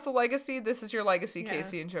 Everybody wants a legacy. This is your legacy, Yeah.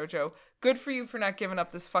 Casey and JoJo. Good for you for not giving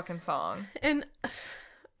up this fucking song. And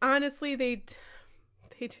honestly, they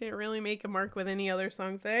didn't really make a mark with any other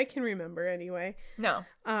songs that I can remember anyway. No,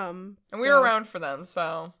 and we so- were around for them,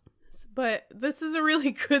 so But this is a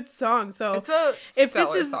really good song. So It's a if stellar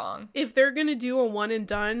this is song. if they're gonna do a one and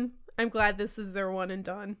done, I'm glad this is their one and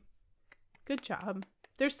done. Good job.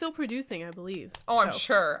 They're still producing, I believe. Oh, I'm So,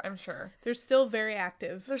 sure. I'm sure. They're still very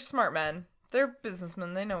active. They're smart men. They're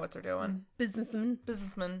businessmen. They know what they're doing. Businessmen.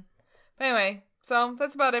 Businessmen. But anyway, so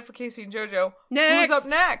that's about it for Casey and JoJo. Next. Who's up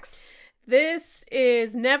next? This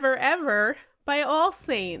is Never Ever by All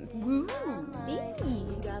Saints.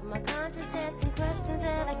 Got my conscience asking questions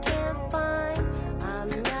that I can't find.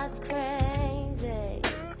 I'm not crazy.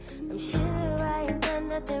 I'm sure I ain't done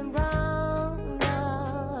nothing wrong.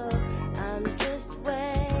 No, I'm just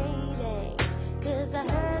waiting. 'Cause I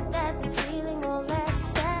heard that this feeling won't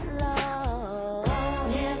last that long.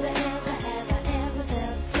 Never, ever, ever, ever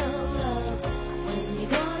felt so low. When you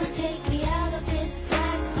gonna take me out of this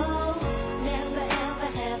black hole? Never, ever,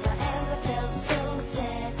 ever, ever felt so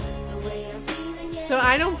sad. The way I'm feeling, yeah. So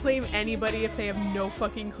I don't blame anybody if they have no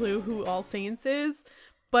fucking clue who All Saints is,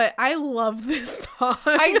 but I love this song.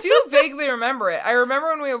 I do vaguely remember it. I remember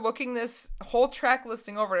when we were looking this whole track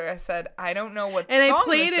listing over it, I said, I don't know what and song I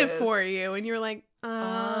played this it is. for you, and you were like,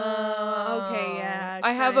 okay, yeah.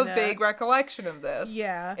 I have a kinda." vague recollection of this.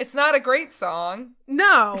 Yeah. It's not a great song.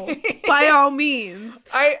 No, by all means.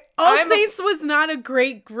 All I'm Saints was not a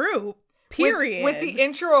great group. Period. With the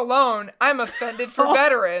intro alone, I'm offended for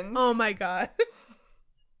veterans. Oh my god.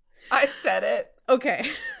 I said it. Okay.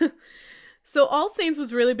 So All Saints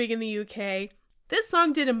was really big in the UK. This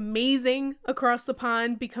song did amazing across the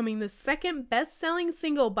pond, becoming the second best-selling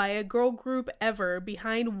single by a girl group ever,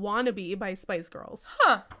 behind Wannabe by Spice Girls.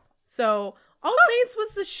 Huh. So All Saints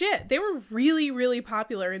was the shit. They were really, really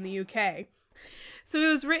popular in the UK. So it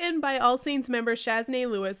was written by All Saints member Shaznay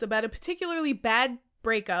Lewis about a particularly bad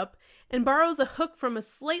breakup and borrows a hook from a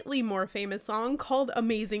slightly more famous song called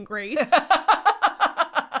Amazing Grace.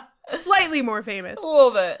 Slightly more famous. A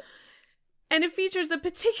little bit. And it features a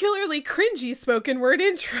particularly cringy spoken word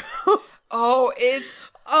intro. Oh, it's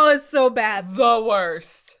Oh, it's so bad. the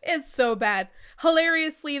worst. It's so bad.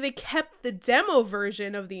 Hilariously, they kept the demo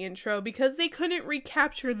version of the intro because they couldn't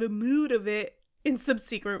recapture the mood of it in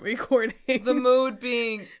subsequent recordings. The mood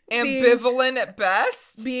being ambivalent at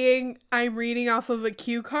best. Being, I'm reading off of a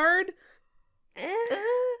cue card.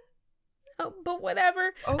 Oh, but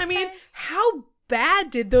whatever. I mean, Okay. how bad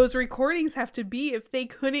did those recordings have to be if they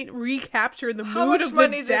couldn't recapture the How mood much of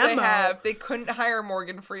money the did demo? they have? They couldn't hire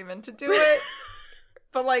Morgan Freeman to do it.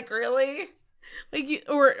 But like, really? Like,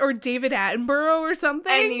 or David Attenborough or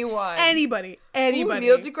something? Anyone. Anybody. Ooh,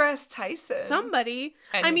 Neil deGrasse Tyson. Somebody.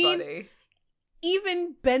 Anybody. I mean,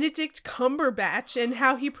 even Benedict Cumberbatch and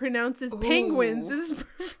how he pronounces penguins is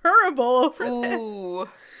preferable over this. Ooh.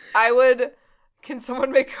 I would... Can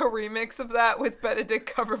someone make a remix of that with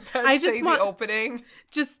Benedict Cumberbatch I just saying want- the opening?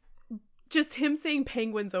 Just him saying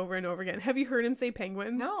penguins over and over again. Have you heard him say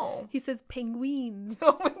penguins? No. He says penguins.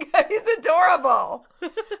 Oh my god, he's adorable.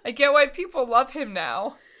 I get why people love him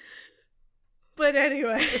now. But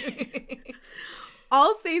anyway,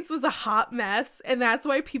 All Saints was a hot mess, and that's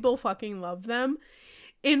why people fucking love them.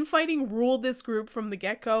 Infighting ruled this group from the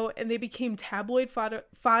get-go, and they became tabloid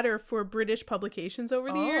fodder for British publications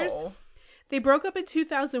over the years. They broke up in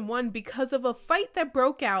 2001 because of a fight that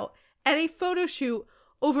broke out at a photo shoot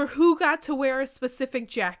over who got to wear a specific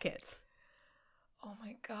jacket. Oh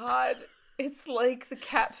my god. It's like the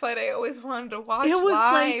cat fight I always wanted to watch It was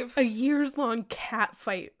live. like a years-long cat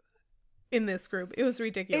fight in this group. It was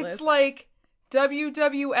ridiculous. It's like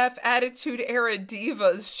WWF Attitude Era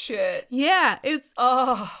Divas shit. Yeah, it's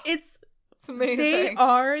It's they amazing.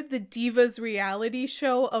 are the Divas reality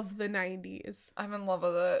show of the 90s, I'm in love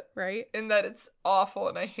with it. right? In that it's awful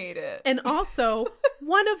and I hate it. And also,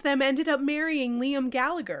 one of them ended up marrying Liam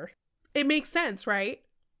Gallagher. It makes sense, right?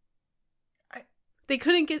 They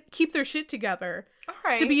couldn't keep their shit together All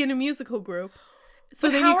right. to be in a musical group. So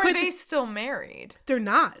but then how you are could they still married? They're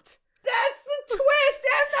not. That's the twist!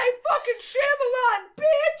 M. Night fucking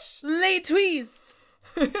Shyamalan, Late twist.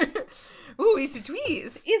 bitch! Ooh, he's a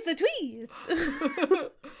twist. It's a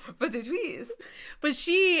twist. But a twist. But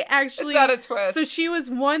she actually... It's not a twist. So she was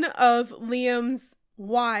one of Liam's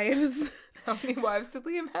wives. How many wives did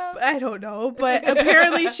Liam have? I don't know, but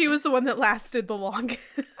apparently she was the one that lasted the longest.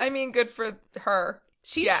 I mean, good for her.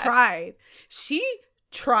 She Yes. tried. She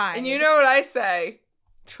tried. And you know what I say?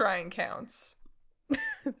 Trying counts.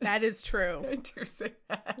 that is true. I do say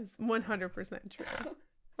that. It's 100% true.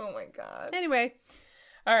 Oh my god. Anyway,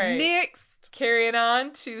 All right. next. Carrying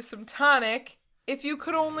on to some tonic. If you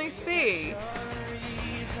could only see.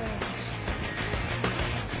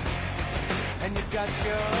 And you've got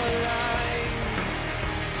your life,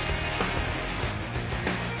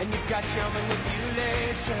 and you've got your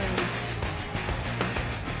manipulations.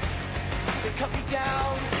 They cut me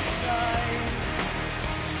down to size.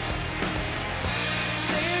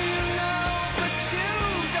 Say you love, but you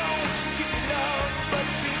don't. You love, but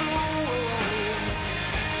you won't.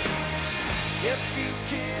 If you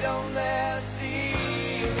could only see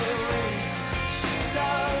the way she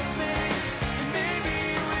loves me, maybe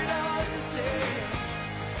you would understand.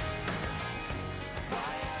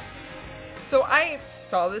 So I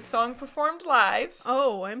saw this song performed live.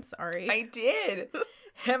 Oh, I'm sorry. I did.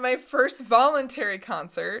 At my first voluntary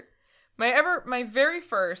concert. My very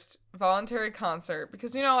first voluntary concert.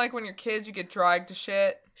 Because, you know, like when you're kids, you get dragged to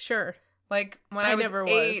shit. Sure. Like when I I was never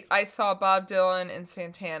 8, was. I saw Bob Dylan and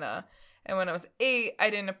Santana. And when I was 8, I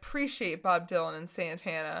didn't appreciate Bob Dylan and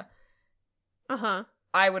Santana. Uh-huh.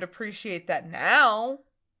 I would appreciate that now.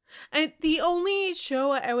 And the only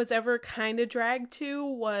show I was ever kind of dragged to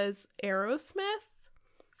was Aerosmith.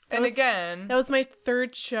 And was- again, That was my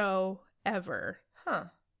third show ever. huh.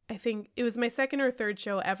 I think it was my second or third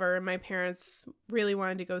show ever, and my parents really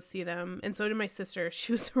wanted to go see them, and so did my sister.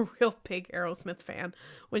 She was a real big Aerosmith fan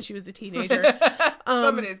when she was a teenager.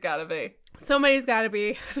 Somebody's gotta be. Somebody's got to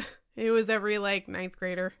be. It was every, like, 9th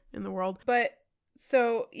grader in the world. But,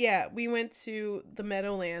 so, yeah, we went to the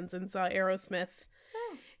Meadowlands and saw Aerosmith,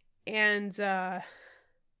 and That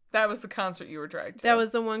was the concert you were dragged to. that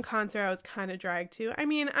was the one concert I was kind of dragged to. I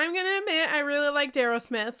mean, I'm going to admit, I really liked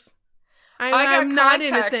Aerosmith. I got I'm not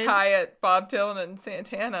contact innocent. high at Bob Dylan and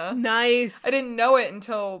Santana. Nice. I didn't know it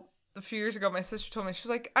until a few years ago. My sister told me. She's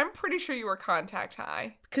like, I'm pretty sure you were contact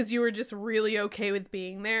high. Because you were just really okay with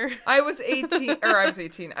being there. I was 18, or I was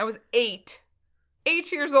 18. I was 8.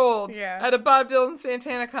 8 years old. Yeah. At a Bob Dylan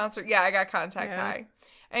Santana concert. Yeah, I got contact Yeah. high.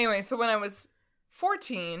 Anyway, so when I was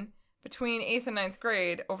 14, between 8th and 9th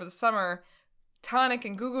grade, over the summer, Tonic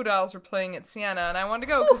and Goo Goo Dolls were playing at Siena, and I wanted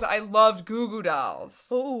to go because I loved Goo Goo Dolls.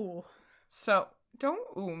 Oh. So, don't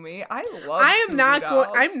ooh me. I love I am Goo Goo not going.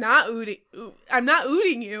 Dolls. I'm not ooting. I'm not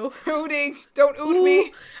ooting you. Ooting. Don't oot Ooh,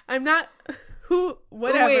 me. I'm not. Who?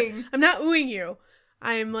 Whatever. Ooing. I'm not ooing you.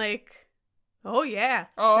 I'm like, oh yeah.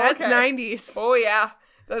 Oh, that's okay. 90s. Oh, yeah.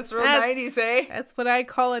 That's real 90s, eh? That's what I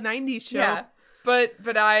call a 90s show. Yeah. But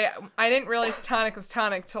I didn't realize Tonic was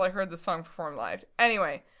Tonic till I heard the song performed live.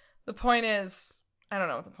 Anyway, the point is, I don't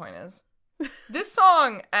know what the point is. This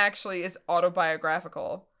song actually is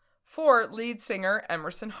autobiographical for lead singer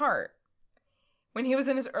Emerson Hart. When he was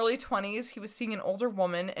in his early 20s, he was seeing an older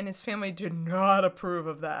woman, and his family did not approve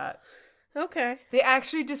of that. Okay. They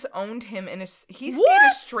actually disowned him, and he stayed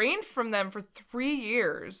What? estranged from them for 3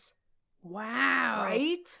 years. Wow.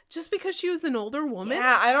 Right? Just because she was an older woman?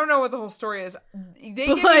 Yeah, I don't know what the whole story is. They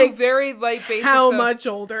give you Like, very light basics. How of- much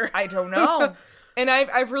older? I don't know. And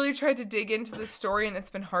I've really tried to dig into this story, and it's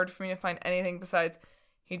been hard for me to find anything besides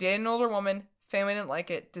he dated an older woman, family didn't like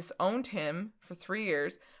it, disowned him for 3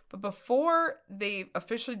 years. But before they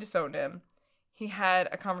officially disowned him, he had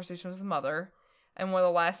a conversation with his mother, and one of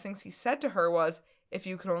the last things he said to her was, if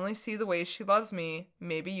you could only see the way she loves me,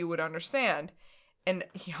 maybe you would understand. And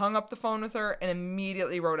he hung up the phone with her and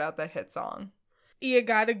immediately wrote out that hit song. You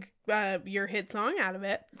got your hit song out of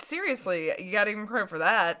it. Seriously, you gotta give him credit for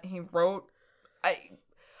that. He wrote, I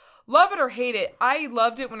love it or hate it. I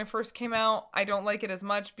loved it when it first came out. I don't like it as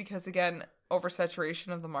much because, again, oversaturation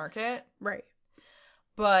of the market. Right.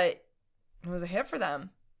 But it was a hit for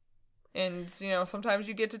them. And, you know, sometimes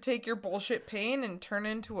you get to take your bullshit pain and turn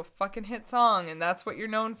it into a fucking hit song. And that's what you're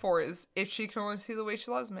known for, is if she can only see the way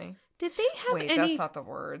she loves me. Did they have Wait, any... that's not the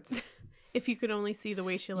words. If you could only see the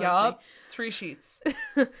way she loves Yup. 3 sheets. me.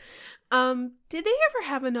 Did they ever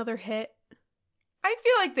have another hit? I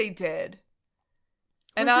feel like they did.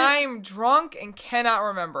 And Was it- I'm drunk and cannot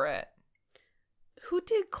remember it. Who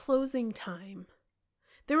did Closing Time?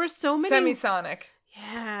 There were so many... Semisonic.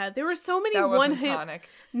 Yeah, there were so many That wasn't one-hit... Tonic.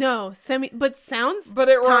 No, but sounds But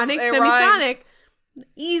it tonic, it semisonic. rhymes.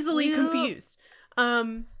 Easily Yeah. confused.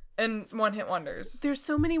 And one-hit wonders. There's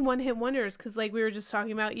so many one-hit wonders because, like, we were just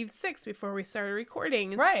talking about Eve 6 before we started recording.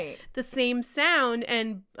 It's Right. the same sound,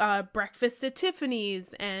 and Breakfast at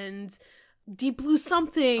Tiffany's, and Deep Blue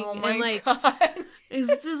Something, Oh my and, like, god.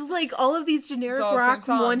 it's just, like, all of these generic all the same rock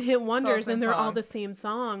songs. one-hit It's all the wonders, same and they're all song. the same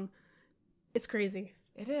song. It's crazy.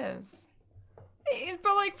 It is.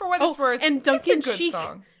 But, like, for what it's worth, and Duncan it's a good Sheik.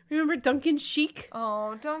 song. Remember Duncan Sheik?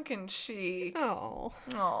 Oh, Duncan Sheik. Oh,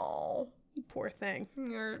 Oh, poor thing.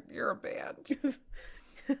 you're a band.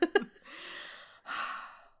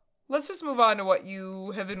 Let's just move on to what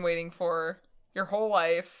you have been waiting for your whole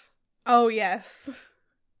life. Oh, yes.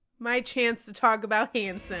 My chance to talk about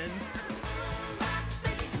Hanson.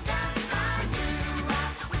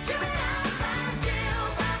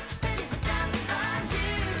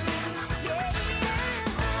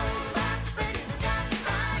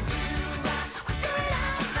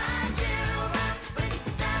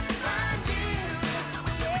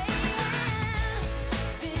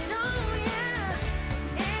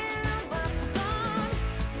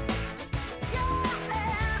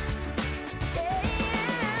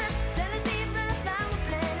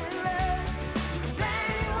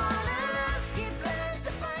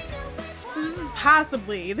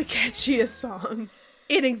 possibly the catchiest song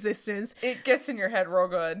in existence. It gets in your head real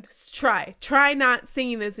good. Try not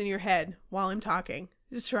singing this in your head while I'm talking.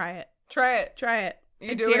 Just try it. Try it. Try it.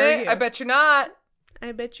 You I doing dare it? you. I bet you're not.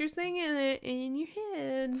 I bet you're singing it in your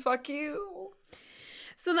head. Fuck you.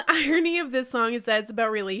 So the irony of this song is that it's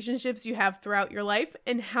about relationships you have throughout your life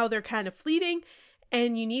and how they're kind of fleeting,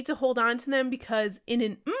 and you need to hold on to them because in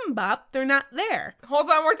an bop, they're not there. Hold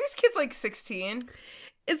on, weren't these kids like 16?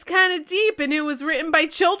 It's kind of deep, and it was written by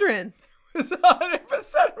children. It's 100%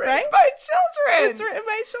 written Right? by children. It's written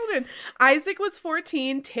by children. Isaac was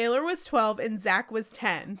 14, Taylor was 12, and Zach was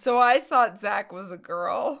 10. So I thought Zach was a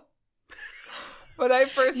girl. When I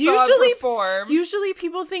first saw Usually- him perform. Usually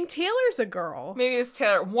people think Taylor's a girl. Maybe it was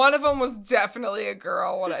Taylor. One of them was definitely a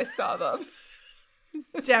girl when I saw them.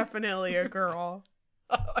 Definitely a girl.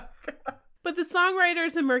 But the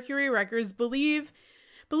songwriters and Mercury Records believed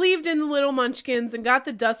in the Little Munchkins and got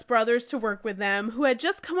the Dust Brothers to work with them, who had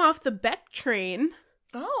just come off the Beck train,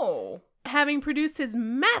 Oh. having produced his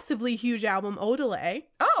massively huge album Odelay.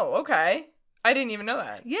 Oh, okay. I didn't even know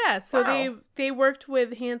that. Yeah, so Wow. they worked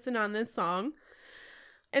with Hanson on this song.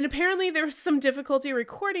 And apparently there was some difficulty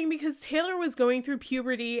recording because Taylor was going through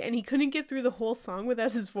puberty and he couldn't get through the whole song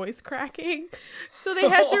without his voice cracking. So they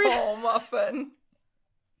had to Oh, Muffin.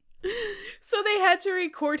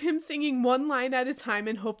 record him singing one line at a time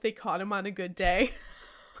and hope they caught him on a good day.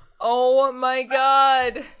 Oh my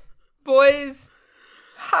god. Boys,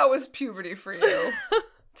 how was puberty for you?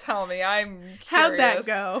 Tell me, I'm curious. How'd that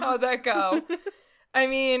go? How'd that go? I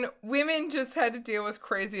mean, women just had to deal with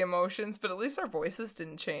crazy emotions, but at least our voices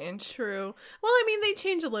didn't change. True. Well, I mean, they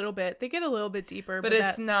change a little bit. They get a little bit deeper. But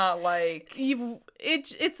it's not like...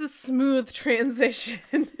 It's a smooth transition.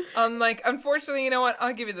 Unfortunately, you know what?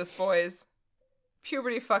 I'll give you this, boys.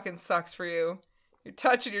 Puberty fucking sucks for you. You're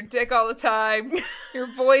touching your dick all the time. Your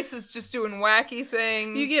voice is just doing wacky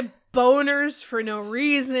things. You get boners for no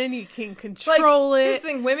reason. You can control Here's it. the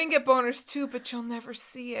thing, women get boners too, but you'll never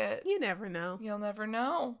see it. You never know. You'll never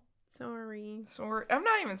know. Sorry. So I'm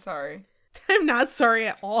not even sorry. I'm not sorry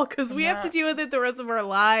at all because we have to not. deal with it the rest of our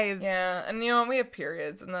lives. Yeah, and you know what? We have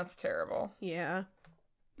periods, and that's terrible. Yeah.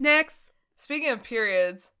 Next. Speaking of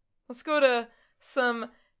periods, let's go to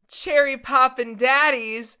some cherry poppin'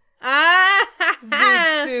 daddies.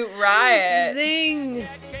 Zoot Suit Riot. Zing.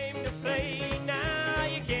 Came to play, now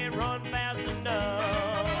you can't run fast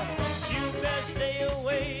enough. You best stay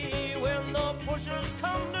away when the pushers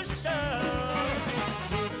come to shove.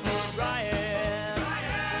 Zoot Suit Riot,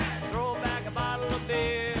 throw back a bottle of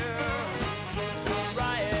beer. Zoot Suit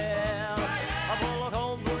Riot, a bullet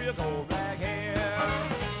hole through your cold black hair.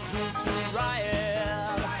 Zoot Suit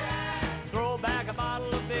Riot, throw back a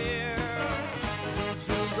bottle of beer. Zoot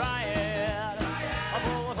Suit Riot, a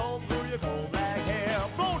bullet hole through your cold black hair.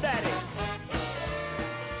 Blow daddy.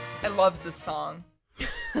 I loved the song.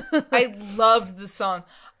 I loved the song.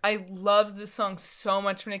 I loved the song so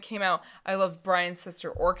much when it came out. I loved Brian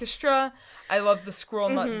Setzer Orchestra. I loved the Squirrel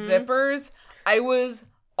Nut Zippers. I was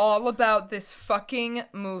all about this fucking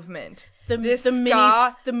movement. The mini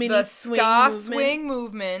the swing ska movement. swing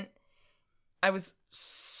movement. I was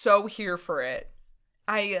so here for it.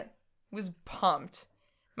 I was pumped.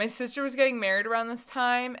 My sister was getting married around this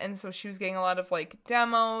time, and so she was getting a lot of like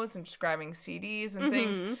demos and just grabbing CDs and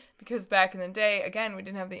things. Because back in the day, again, we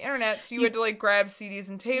didn't have the internet, so you had to like grab CDs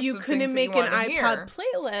and tapes. You of couldn't things make that you an wanted to hear. iPod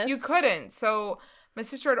playlist. You couldn't. So my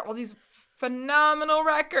sister had all these phenomenal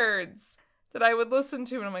records that I would listen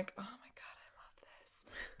to, and I'm like, oh my god, I love this.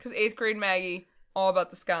 Because 8th grade Maggie, all about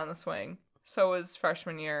the ska and the swing. So was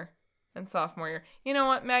freshman year and sophomore year. You know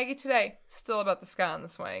what? Maggie today, still about the ska and the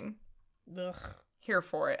swing. Ugh. Here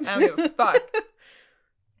for it. I don't give a fuck.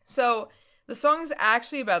 So the song is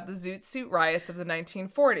actually about the Zoot Suit riots of the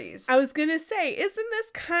 1940s. I was gonna say, isn't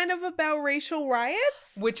this kind of about racial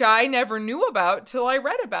riots? Which I never knew about till I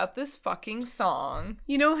read about this fucking song.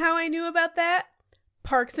 You know how I knew about that?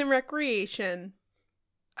 Parks and Recreation.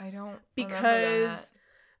 I don't remember Because that.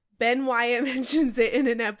 Ben Wyatt mentions it in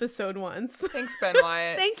an episode once. Thanks, Ben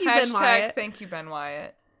Wyatt. Thank you, Ben Wyatt. Thank you, Ben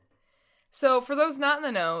Wyatt. So, for those not in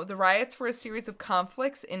the know, the riots were a series of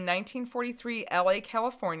conflicts in 1943 LA,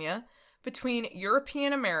 California, between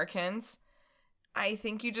European Americans. I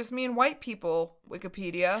think you just mean white people,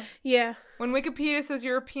 Wikipedia. Yeah. When Wikipedia says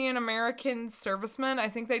European American servicemen, I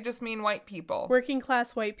think they just mean white people. Working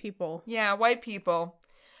class white people. Yeah, white people.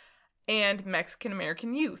 And Mexican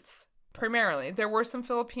American youths, primarily. There were some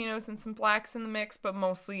Filipinos and some blacks in the mix, but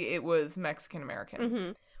mostly it was Mexican Americans.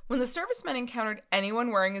 Mm-hmm. When the servicemen encountered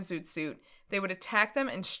anyone wearing a zoot suit, they would attack them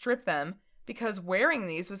and strip them because wearing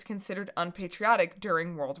these was considered unpatriotic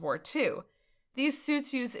during World War II. These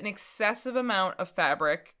suits use an excessive amount of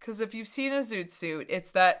fabric, because if you've seen a zoot suit,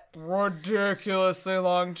 it's that ridiculously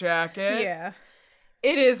long jacket. Yeah.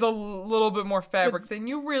 It is a little bit more fabric than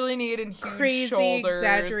you really need, and huge Crazy, shoulders.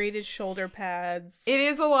 exaggerated shoulder pads. It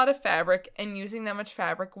is a lot of fabric, and using that much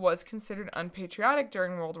fabric was considered unpatriotic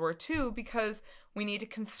during World War II because we need to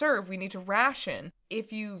conserve, we need to ration.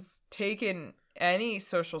 If you've taken any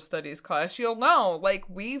social studies class, you'll know, like,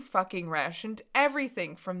 we fucking rationed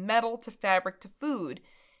everything from metal to fabric to food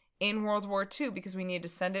in World War II because we needed to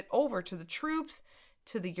send it over to the troops,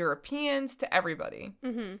 to the Europeans, to everybody.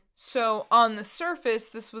 Mm-hmm. So on the surface,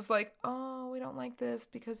 this was like, oh, we don't like this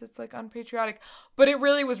because it's like unpatriotic. But it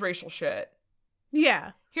really was racial shit.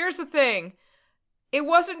 Yeah. Here's the thing. It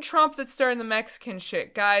wasn't Trump that started the Mexican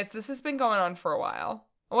shit. Guys, this has been going on for a while.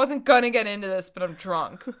 I wasn't gonna get into this, but I'm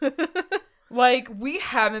drunk. Like, we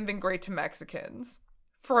haven't been great to Mexicans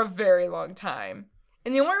for a very long time.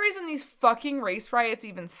 And the only reason these fucking race riots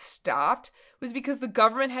even stopped was because the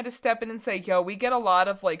government had to step in and say, yo, we get a lot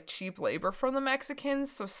of, like, cheap labor from the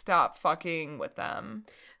Mexicans, so stop fucking with them.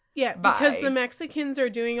 Yeah, Bye. because the Mexicans are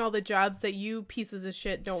doing all the jobs that you pieces of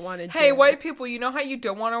shit don't want to do. Hey, white people, you know how you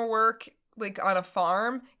don't want to work, like, on a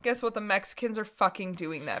farm? Guess what? The Mexicans are fucking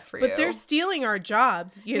doing that for you. But they're stealing our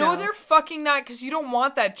jobs, you No, know? they're fucking not, because you don't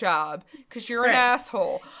want that job, because you're an Right.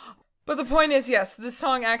 asshole. But the point is, yes, this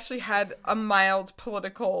song actually had a mild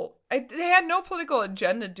political... they had no political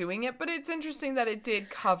agenda doing it, but it's interesting that it did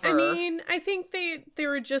cover... I mean, I think they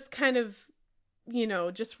were just kind of, you know,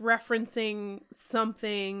 just referencing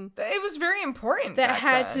something It was very important that back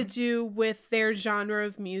had then. to do with their genre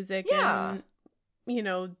of music Yeah. and, you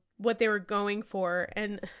know, what they were going for.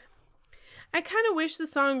 And I kind of wish the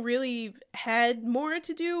song really had more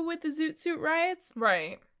to do with the Zoot Suit riots,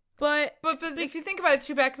 Right. but... But if you think about it,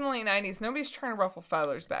 too, back in the late 90s, nobody's trying to ruffle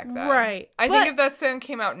feathers back then. Right. I But- think if that song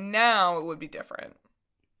came out now, it would be different.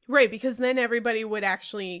 Right, because then everybody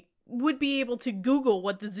would be able to Google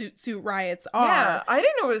what the Zoot Suit riots are. Yeah, I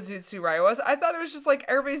didn't know what a Zoot Suit riot was. I thought it was just like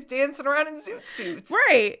everybody's dancing around in Zoot Suits.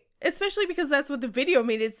 Right. Especially because that's what the video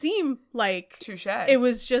made it seem like. Touche. It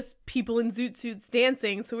was just people in Zoot Suits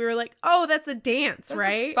dancing. So we were like, oh, that's a dance, This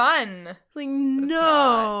right? is fun. Like,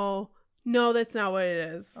 no. No, that's not what it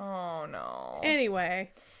is. Oh, no.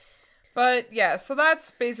 Anyway. But yeah, so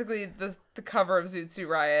that's basically the cover of Zoot Suit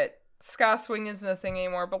Riot. Ska Swing isn't a thing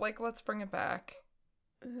anymore, but like, let's bring it back.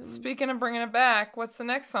 Speaking of bringing it back, what's the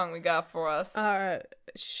next song we got for us?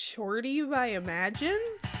 Shorty by Imagine?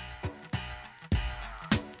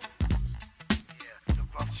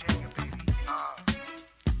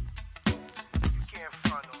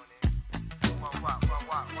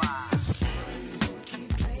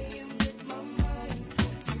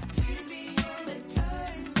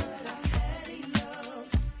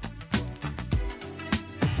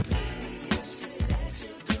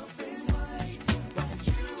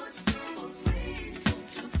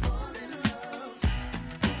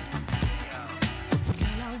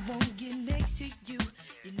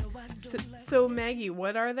 So Maggie,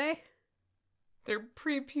 what are they? They're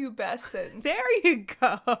prepubescent. There you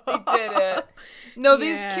go. They did it. No,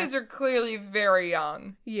 these Yeah. kids are clearly very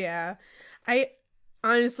young. Yeah. I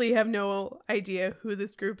honestly have no idea who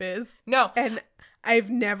this group is. No. And I've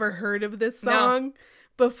never heard of this No. song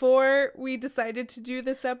before we decided to do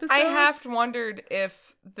this episode. I half wondered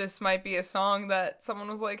if this might be a song that someone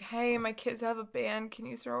was like, hey, my kids have a band, can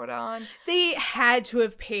you throw it on? They had to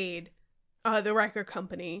have paid the record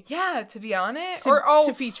company Yeah, to be on it.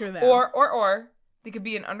 to feature them. Or they could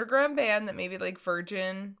be an underground band that maybe like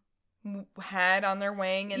Virgin had on their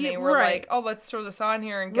wing and Yeah, they were right. like, oh, let's throw this on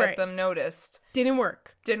here and get Right. them noticed. Didn't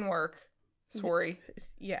work. Didn't work. Sorry.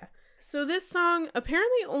 Yeah. So this song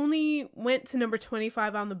apparently only went to number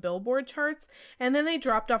 25 on the Billboard charts, and then they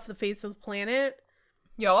dropped off the face of the planet.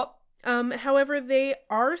 Yup. However, they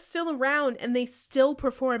are still around, and they still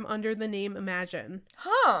perform under the name Imagine.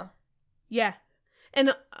 Huh. Yeah.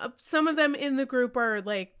 And some of them in the group are,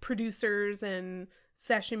 like, producers and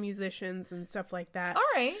session musicians and stuff like that. All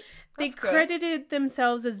right. They That's good. credited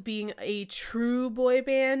themselves as being a true boy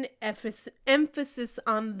band, emphasis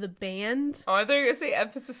on the band. Oh, I thought you were going to say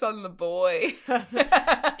emphasis on the boy.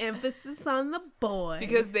 Emphasis on the boy.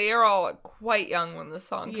 Because they are all quite young when the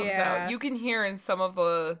song comes Yeah. out. You can hear in some of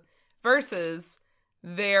the verses,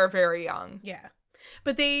 they're very young. Yeah.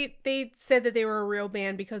 But they said that they were a real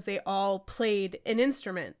band because they all played an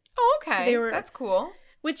instrument, Oh, okay. So they were- That's cool.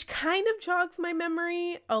 which kind of jogs my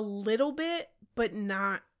memory a little bit, but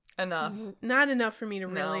not Enough. enough for me to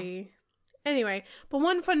No. really. Anyway, but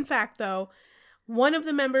one fun fact though, one of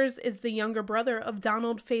the members is the younger brother of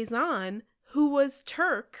Donald Faison, who was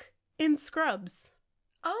Turk in Scrubs.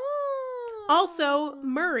 Oh. Also,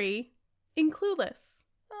 Murray in Clueless.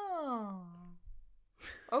 Oh.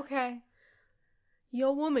 Okay.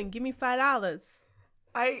 Yo, woman, give me $5.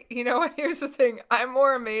 You know what? Here's the thing. I'm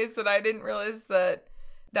more amazed that I didn't realize that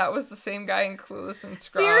was the same guy in Clueless and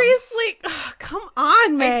Scrubs. Seriously? Ugh, come on, I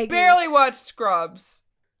Maggie. barely watched Scrubs.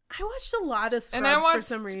 I watched a lot of Scrubs And I watched for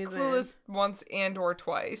some reason. Clueless once and or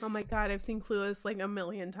twice. Oh my god, I've seen Clueless like a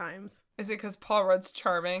million times. Is it because Paul Rudd's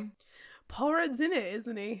charming? Paul Rudd's in it,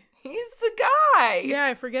 isn't he? He's the guy. Yeah,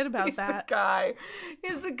 I forget about He's that. the guy.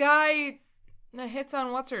 He's the guy that hits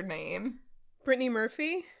on what's her name? Brittany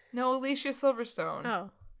Murphy? No, Alicia Silverstone.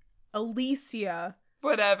 Oh. Alicia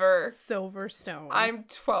Whatever. Silverstone. I'm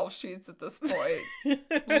 12 sheets at this point.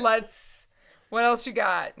 What else you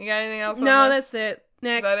got? You got anything else on No, this? that's it.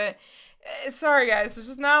 Next. Is that it? Sorry, guys. There's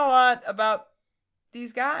just not a lot about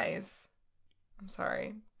these guys. I'm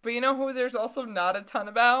sorry. But you know who there's also not a ton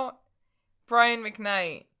about? Brian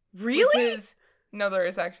McKnight. Really? No, there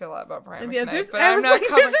is actually a lot about Brian Yeah, McKnight. there's, but I I'm was not like,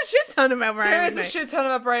 covering... there's a shit ton about Brian There is a McKnight. shit ton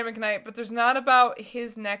about Brian McKnight, but there's not about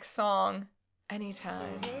his next song, Anytime.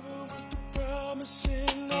 Whatever was the promise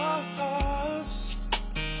in our hearts.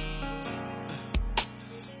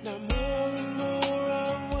 Now more and more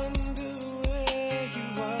I wonder where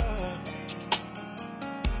you are.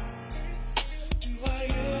 Do I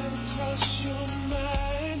ever cross your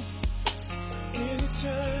mind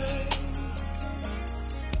anytime?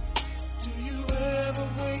 Do you ever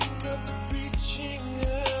wake up reaching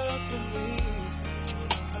out for me?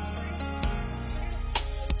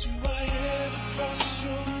 Do I ever cross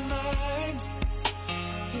your mind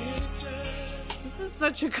anytime? This is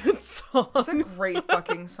such a good song. It's a great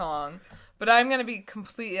fucking song. But I'm going to be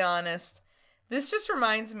completely honest. This just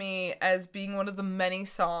reminds me as being one of the many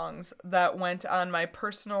songs that went on my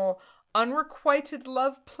personal unrequited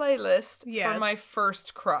love playlist Yes. for my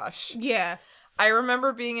first crush. Yes. I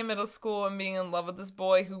remember being in middle school and being in love with this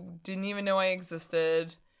boy who didn't even know I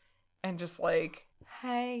existed. And just like,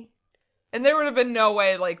 hey. And there would have been no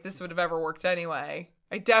way like this would have ever worked anyway.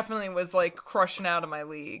 I definitely was like crushing out of my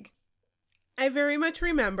league. I very much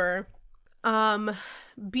remember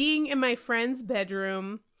being in my friend's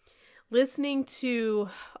bedroom listening to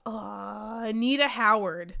Anita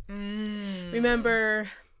Howard. Remember,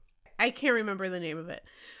 I can't remember the name of it,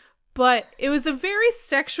 but it was a very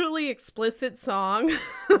sexually explicit song.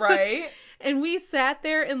 Right? And we sat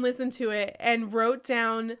there and listened to it and wrote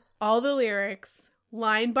down all the lyrics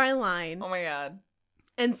line by line Oh my god.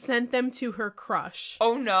 and sent them to her crush.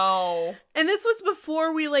 Oh no. And this was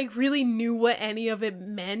before we like really knew what any of it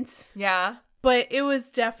meant. Yeah. But it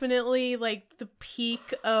was definitely like the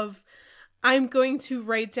peak of I'm going to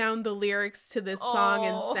write down the lyrics to this song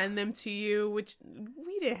and Oh. send them to you, which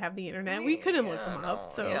we didn't have the internet. We couldn't look them up.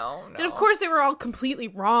 So no. And of course they were all completely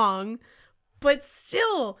wrong. But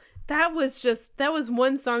still, that was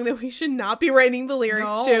one song that we should not be writing the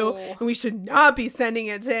lyrics to. No. And we should not be sending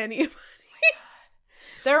it to anybody.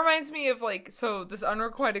 That reminds me of like, so this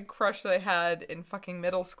unrequited crush that I had in fucking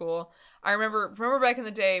middle school. I remember back in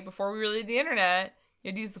the day before we really had the internet,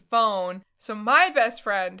 you'd use the phone. So my best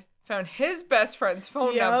friend found his best friend's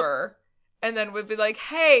phone Yep. number and then would be like,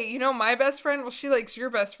 hey, you know my best friend? Well, she likes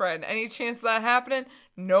your best friend. Any chance of that happening?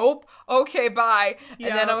 Nope. Okay, bye. And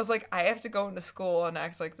then Yep. I was like, I have to go into school and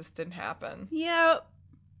act like this didn't happen. Yeah.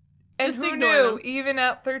 And Just who ignore knew, them. even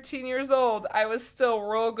at 13 years old, I was still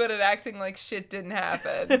real good at acting like shit didn't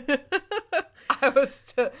happen. I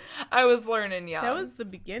was learning young. That was the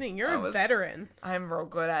beginning. You're That a was- veteran. I'm real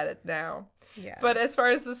good at it now. Yeah. But as far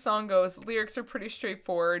as the song goes, the lyrics are pretty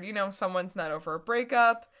straightforward. You know, someone's not over a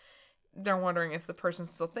breakup. They're wondering if the person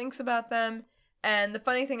still thinks about them. And the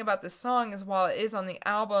funny thing about this song is while it is on the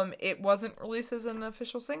album, it wasn't released as an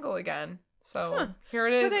official single again. So here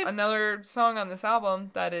it is, But another song on this album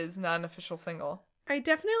that is not an official single. I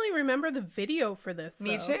definitely remember the video for this.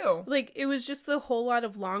 Me though. too. Like, it was just a whole lot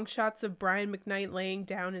of long shots of Brian McKnight laying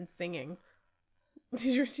down and singing.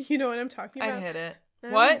 You know what I'm talking I about? hit it.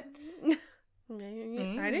 What? I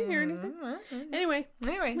didn't hear anything. Anyway,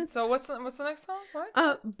 Anyway, so what's the next song?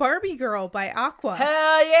 What? Barbie Girl by Aqua.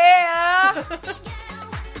 Hell yeah!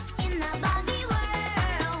 In the Barbie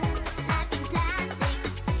world, life is plastic.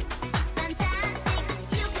 It's fantastic.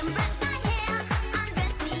 You can brush my hair,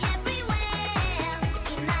 undress me everywhere.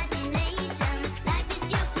 Imagination, life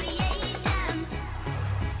is your creation.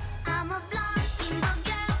 I'm a blonde steamboat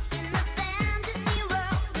girl in a fantasy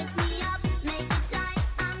world. Dress me up, make it tight.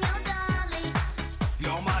 I'm your dolly.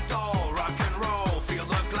 You're my doll, rock and roll. Feel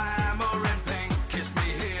the glamour and pink. Kiss me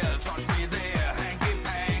here, touch me there, hanky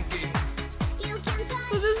panky. You can touch.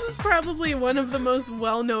 So this is probably one of the most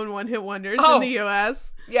well-known one-hit wonders Oh. in the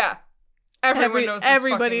U.S. Yeah. Everyone knows this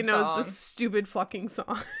everybody fucking knows song. this stupid fucking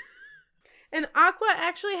song. And Aqua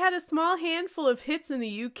actually had a small handful of hits in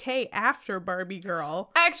the UK after Barbie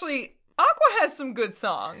Girl. Actually, Aqua has some good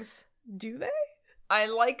songs. Do they? I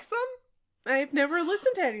like them. I've never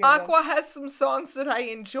listened to any of them. Aqua has some songs that I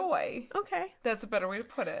enjoy. Okay, That's a better way to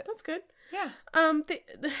put it. that's good. Yeah.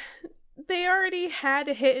 They already had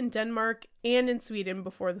a hit in Denmark and in Sweden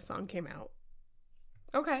before the song came out.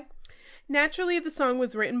 Okay. Naturally, the song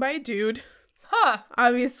was written by a dude, Huh.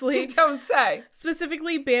 obviously. You don't say.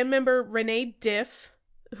 Specifically, band member Renee Diff,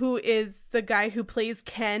 who is the guy who plays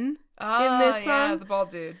Ken in this Yeah, song. the bald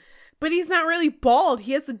dude. But he's not really bald.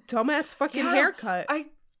 He has a dumbass fucking haircut.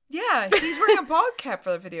 Yeah, he's wearing a bald cap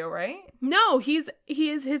for the video, right? No, his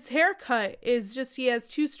haircut is just, he has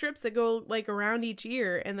two strips that go like around each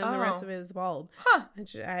ear, and then the rest Oh. of it is bald. Huh.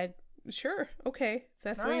 Sure, okay, if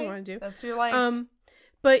that's what you Alright, want to do. That's your life.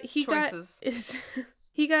 But he Choices.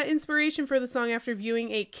 he got inspiration for the song after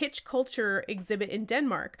viewing a kitsch culture exhibit in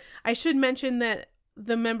Denmark. I should mention that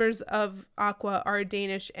the members of Aqua are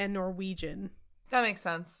Danish and Norwegian. That makes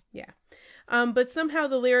sense. Yeah. But somehow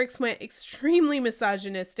the lyrics went extremely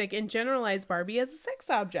misogynistic and generalized Barbie as a sex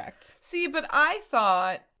object. See, but I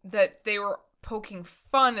thought that they were poking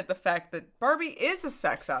fun at the fact that Barbie is a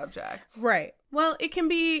sex object. Right. Well, it can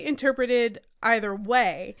be interpreted either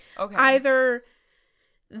way. Okay. Either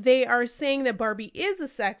they are saying that Barbie is a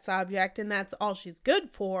sex object and that's all she's good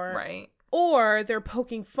for. Right. Or they're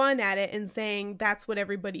poking fun at it and saying that's what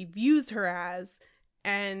everybody views her as.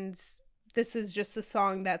 And this is just a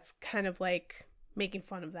song that's kind of like making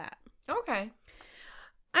fun of that. Okay.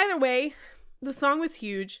 Either way, the song was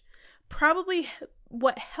huge. Probably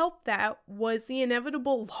what helped that was the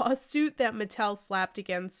inevitable lawsuit that Mattel slapped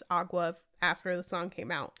against Aqua after the song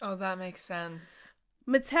came out. Oh, that makes sense.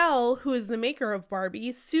 Mattel, who is the maker of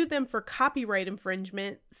Barbie, sued them for copyright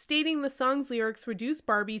infringement, stating the song's lyrics reduced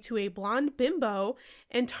Barbie to a blonde bimbo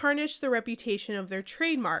and tarnished the reputation of their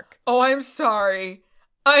trademark. Oh, I'm sorry.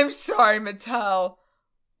 I'm sorry, Mattel.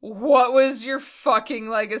 What was your fucking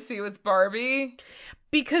legacy with Barbie?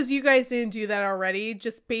 Because you guys didn't do that already,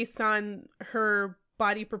 just based on her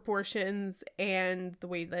body proportions and the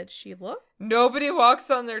way that she looked. Nobody walks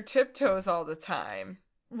on their tiptoes all the time.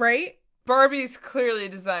 Right? Barbie's clearly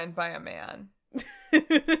designed by a man.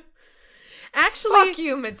 Actually, Fuck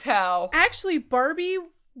you, Mattel. Actually, Barbie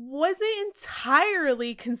wasn't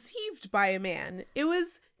entirely conceived by a man. It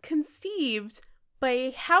was conceived by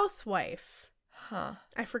a housewife. Huh.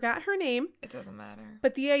 I forgot her name, It doesn't matter.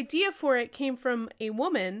 but the idea for it came from a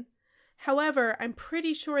woman. However, I'm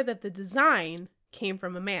pretty sure that the design came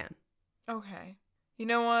from a man. Okay. You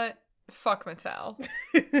know what? Fuck Mattel.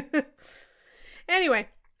 Anyway,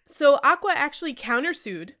 so Aqua actually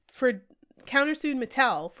countersued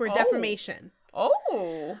Mattel for Oh. defamation.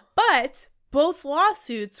 Oh. But both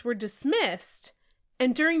lawsuits were dismissed,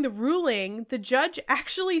 and during the ruling, the judge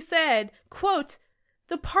actually said, quote,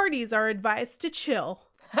 "The parties are advised to chill."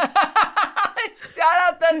 Shut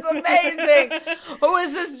up, that's amazing. Who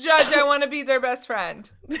is this judge? I want to be their best friend.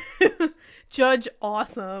 Judge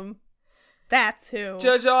Awesome. That's who.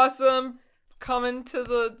 Judge Awesome coming to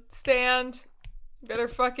the stand. Better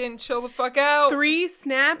fucking chill the fuck out. 3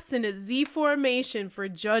 snaps in a Z formation for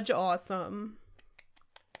Judge Awesome.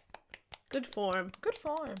 Good form. Good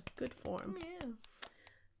form. Good form. Yes.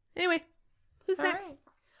 Anyway, who's All next? right.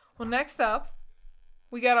 Well, next up,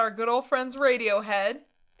 we got our good old friends Radiohead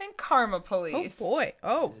and Karma Police. Oh boy.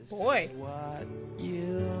 Oh boy. What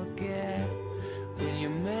you get when you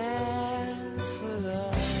mess with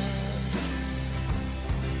us.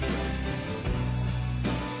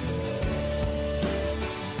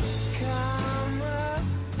 Karma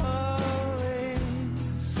police,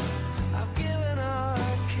 I've given all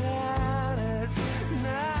I can, it's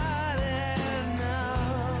not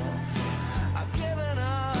enough. I've given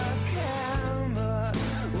all I can, but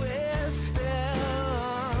we're still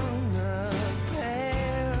on the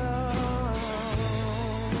payroll.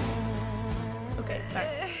 Okay, sorry.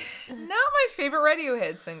 Not my favorite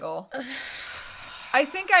Radiohead single. I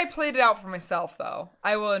think I played it out for myself, though.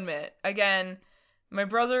 I will admit. Again, my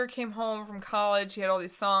brother came home from college. He had all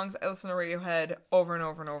these songs. I listened to Radiohead over and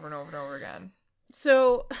over and over and over and over again.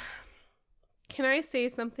 So, can I say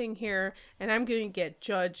something here? And I'm going to get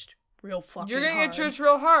judged real fucking You're going to hard. get judged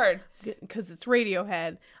real hard. Because it's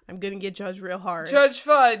Radiohead. I'm going to get judged real hard. Judge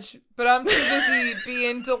Fudge, but I'm too busy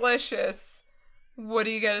being delicious. What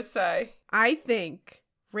do you got to say? I think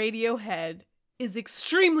Radiohead is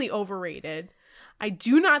extremely overrated. I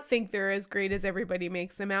do not think they're as great as everybody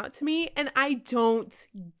makes them out to me, and I don't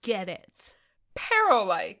get it.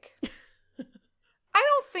 Paralike. I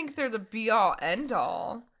don't think they're the be-all,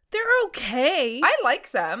 end-all. They're okay. I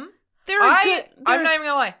like them. they're I'm good. not even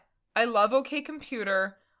gonna lie. I love OK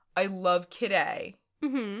Computer. I love Kid A.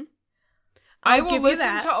 Mm-hmm. I I'll will give you listen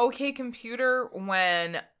that. to OK Computer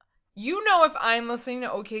when, you know, if I'm listening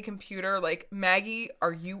to OK Computer, like, Maggie,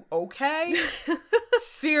 are you okay?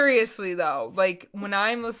 Seriously, though. Like, when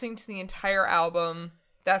I'm listening to the entire album,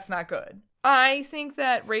 that's not good. I think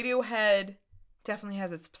that Radiohead definitely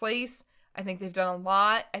has its place. I think they've done a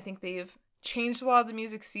lot. I think they've changed a lot of the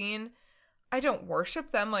music scene. I don't worship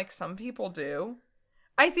them like some people do.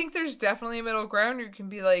 I think there's definitely a middle ground where you can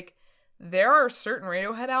be like, there are certain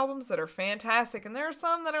Radiohead albums that are fantastic, and there are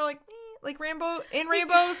some that are like Rainbows.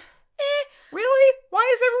 Really?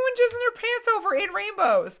 Why is everyone jizzing their pants over In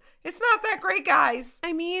Rainbows? It's not that great, guys.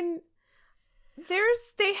 I mean,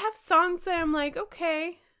 they have songs that I'm like,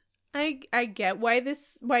 okay, I get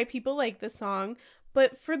why people like this song,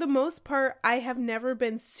 but for the most part, I have never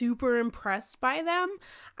been super impressed by them.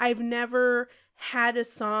 I've never had a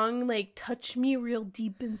song like touch me real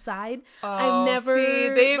deep inside. I've never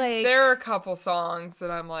there are a couple songs that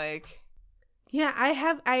I'm like, yeah, I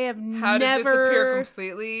have how to disappear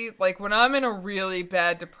completely. Like, when I'm in a really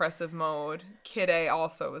bad depressive mode, Kid A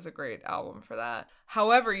also is a great album for that.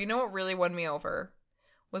 However, you know what really won me over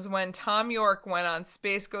was when Tom York went on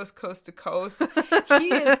Space Ghost Coast to Coast. He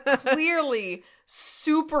is clearly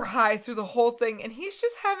super high through the whole thing, and he's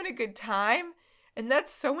just having a good time, and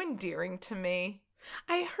that's so endearing to me.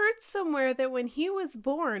 I heard somewhere that when he was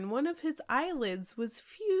born, one of his eyelids was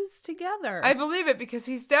fused together. I believe it, because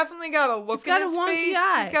he's definitely got a look in his got a wonky face.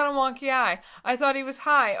 eye. He's got a wonky eye. I thought he was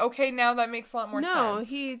high. Okay, now that makes a lot more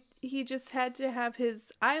sense. No, he just had to have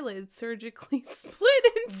his eyelids surgically split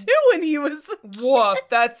in two when he was Woof,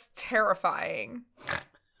 that's terrifying.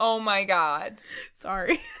 Oh my god.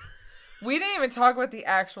 sorry. We didn't even talk about the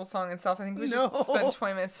actual song itself. I think we just spent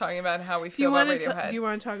 20 minutes talking about how we Do you feel about want Radiohead. to? Do you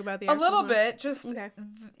want to talk about the A actual little song? bit, just Okay.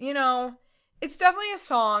 you know, it's definitely a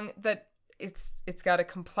song that it's got a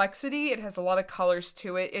complexity. It has a lot of colors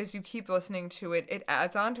to it. As you keep listening to it, it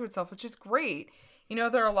adds on to itself, which is great. You know,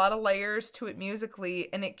 there are a lot of layers to it musically,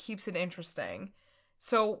 and it keeps it interesting.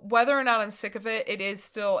 So whether or not I'm sick of it, it is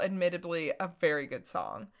still admittedly a very good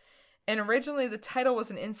song. And originally the title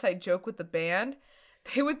was an inside joke with the band.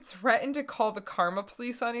 They would threaten to call the karma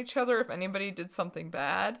police on each other if anybody did something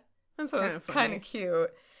bad. That's So it's kinda kind funny. of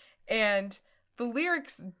cute. And the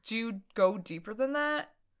lyrics do go deeper than that.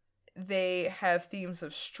 They have themes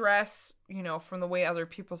of stress, you know, from the way other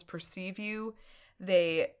people perceive you.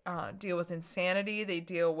 They deal with insanity. They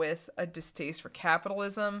deal with a distaste for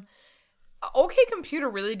capitalism. OK Computer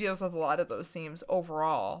really deals with a lot of those themes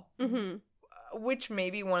overall. Mm-hmm. Which may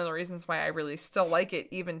be one of the reasons why I really still like it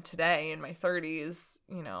even today in my 30s,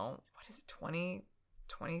 you know, what is it, 20,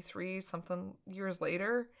 23, something years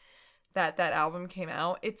later that album came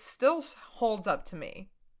out. It still holds up to me.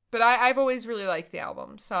 But I've always really liked the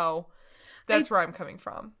album, so that's where I'm coming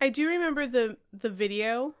from. I do remember the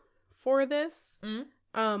video for this.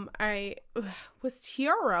 Mm-hmm. I was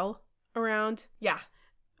TRL around Yeah.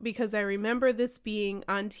 because I remember this being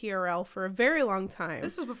on TRL for a very long time.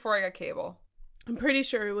 This was before I got cable. I'm pretty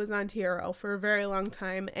sure it was on TRL for a very long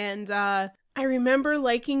time. And I remember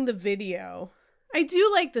liking the video. I do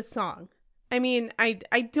like the song. I mean, I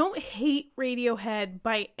don't hate Radiohead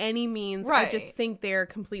by any means. Right. I just think they're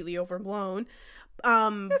completely overblown.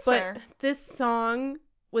 That's but fair. this song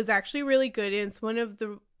was actually really good. And it's one of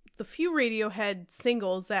the few Radiohead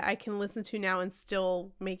singles that I can listen to now and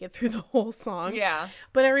still make it through the whole song. Yeah.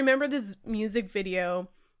 But I remember this music video,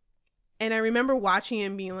 and I remember watching it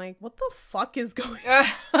and being like, what the fuck is going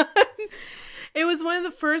on? It was one of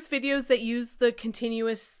the first videos that used the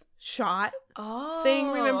continuous shot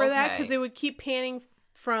thing. Remember that? okay. Because it would keep panning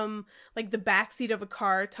from like the backseat of a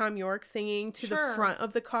car, Tom York singing, to Sure. the front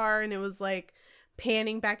of the car, and it was like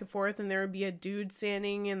panning back and forth, and there would be a dude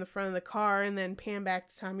standing in the front of the car, and then pan back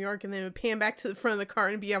to Tom York, and then it would pan back to the front of the car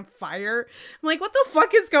and be on fire. I'm like, what the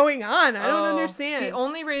fuck is going on? I don't understand. The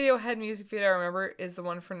only Radiohead music video I remember is the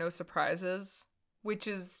one for No Surprises, which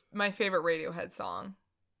is my favorite Radiohead song.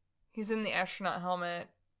 He's in the astronaut helmet,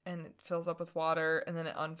 and it fills up with water, and then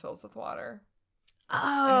it unfills with water. And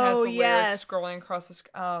it has Oh, the yes. lyrics scrolling across the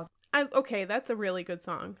screen. Oh, Okay, that's a really good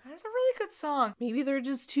song. that's a really good song. Maybe they're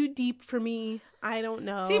just too deep for me. I don't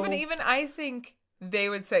know. See, but even I think they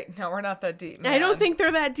would say, no, we're not that deep, I don't man." think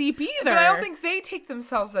they're that deep either. But I don't think they take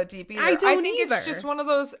themselves that deep either. I don't think either. it's just one of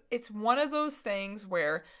those. It's one of those things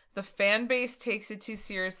where the fan base takes it too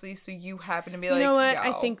seriously, so you happen to be You like, know what? Yo.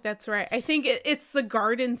 I think that's right. I think it's the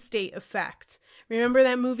Garden State effect. Remember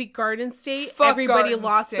that movie Garden State? Fuck Everybody Garden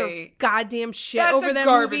lost State. their goddamn shit That's over a that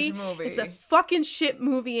garbage movie. movie. It's a fucking shit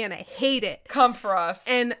movie and I hate it. Come for us.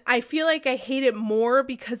 And I feel like I hate it more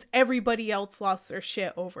because everybody else lost their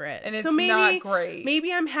shit over it. And it's so maybe, not great.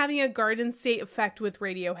 Maybe I'm having a Garden State effect with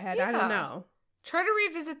Radiohead. I Yeah. don't know. Try to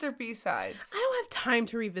revisit their B-sides. I don't have time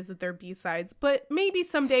to revisit their B-sides, but maybe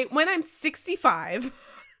someday when I'm 65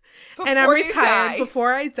 and I'm Before you retired, die.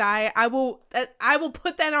 before I die, I will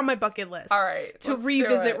put that on my bucket list. All right, To let's do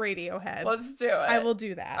revisit it. Radiohead. Let's do it. I will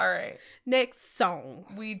do that. All right. Next song.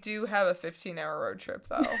 We do have a 15-hour road trip,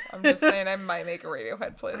 though. I'm just saying I might make a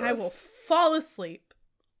Radiohead playlist. I will fall asleep,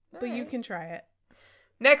 but you Alright. can try it.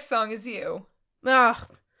 Next song is You. Ugh.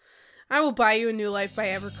 I Will Buy You a New Life by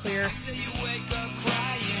Everclear. Say you wake up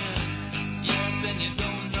crying, yes, and you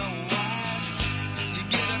don't know why. You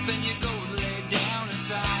get up and you go lay down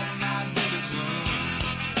inside my baby's room.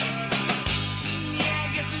 Yeah,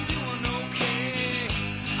 I guess I'm doing okay.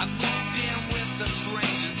 I moved in with the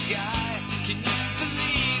strangest guy. Can you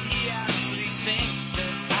believe he actually thinks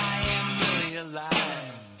that I am really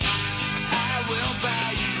alive? I will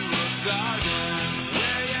buy you a garden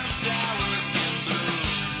where your flowers can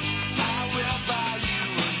bloom. I will buy you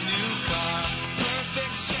a new car,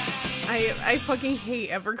 perfect shiny. I fucking hate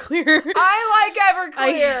Everclear. I like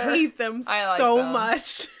Everclear. I hate them I like so them.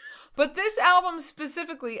 much. But this album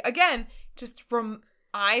specifically, again, just from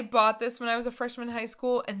I bought this when I was a freshman in high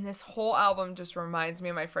school, and this whole album just reminds me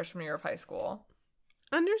of my freshman year of high school.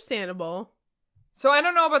 Understandable. So I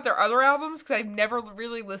don't know about their other albums because I've never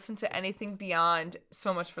really listened to anything beyond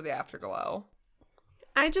So Much for the Afterglow.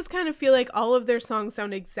 I just kind of feel like all of their songs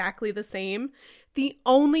sound exactly the same. The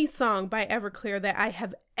only song by Everclear that I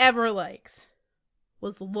have ever liked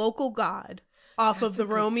was Local God off That's of a the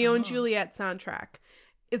good Romeo and song. Juliet soundtrack.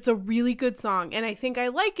 It's a really good song, and I think I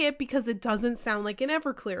like it because it doesn't sound like an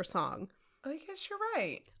Everclear song. I guess you're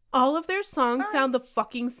right. All of their songs All sound the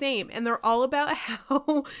fucking same, and they're all about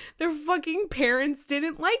how their fucking parents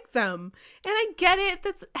didn't like them. And I get it,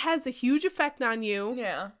 that has a huge effect on you.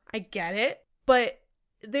 Yeah. I get it, but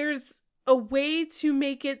there's a way to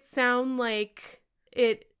make it sound like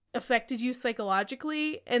it affected you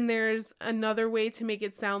psychologically, and there's another way to make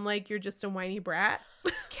it sound like you're just a whiny brat.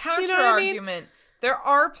 Counter You know what I mean? argument. There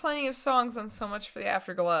are plenty of songs on So Much for the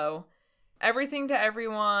Afterglow. Everything to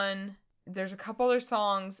Everyone. There's a couple other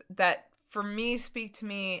songs that, for me, speak to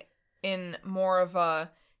me in more of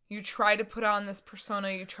a, you try to put on this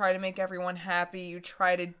persona, you try to make everyone happy, you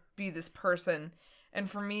try to be this person. And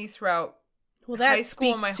for me, throughout Well, that high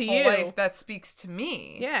school and my speaks to whole you. life, that speaks to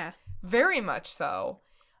me. Yeah. Very much so,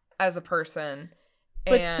 as a person.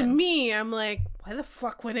 But to And me, I'm like, why the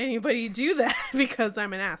fuck would anybody do that? Because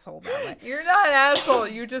I'm an asshole that way. you're not an asshole.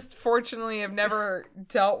 You just fortunately have never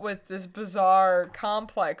dealt with this bizarre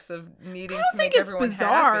complex of needing I to don't think make it's everyone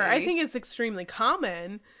bizarre. happy. I think it's extremely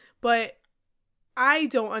common, but I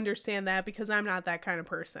don't understand that because I'm not that kind of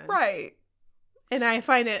person. right. And I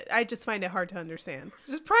just find it hard to understand.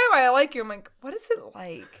 Which is probably why I like you. I'm like, what is it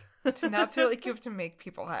like to not feel like you have to make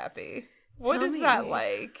people happy? What Tell is me. that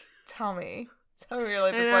like? Tell me. Tell me your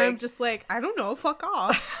life And is I'm like. just like, I don't know, fuck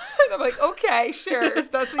off. And I'm like, okay, sure,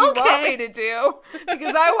 if that's what you want Okay. me to do,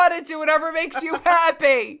 because I want to do whatever makes you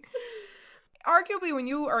happy. Arguably, when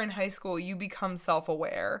you are in high school, you become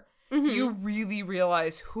self-aware. Mm-hmm. You really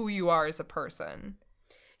realize who you are as a person.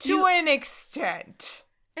 To You- an extent.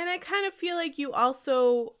 And I kind of feel like you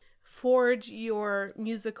also forge your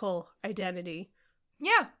musical identity.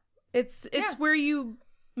 Yeah. It's Yeah. where you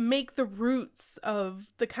make the roots of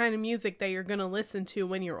the kind of music that you're going to listen to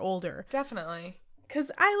when you're older. Definitely. Because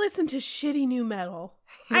I listened to shitty new metal.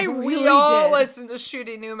 I really we all did. listen to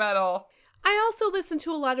shitty new metal. I also listened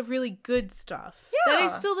to a lot of really good stuff that I Yeah.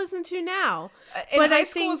 still listen to now. In But high I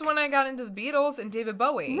school was think- when I got into the Beatles and David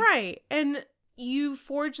Bowie. Right. And you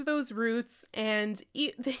forge those roots, and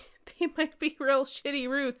they might be real shitty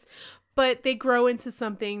roots, but they grow into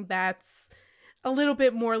something that's a little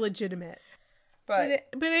bit more legitimate. But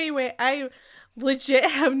But anyway, I legit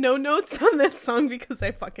have no notes on this song because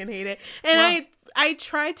I fucking hate it. And I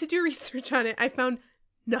tried to do research on it. I found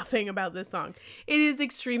nothing about this song. It is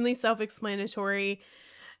extremely self-explanatory.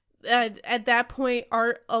 At that point,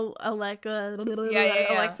 Alexa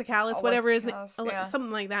Callis, whatever it is, Alexa Callis, yeah.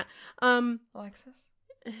 something like that. Alexis?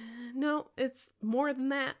 No, it's more than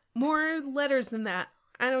that. More letters than that.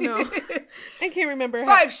 I don't know. I can't remember.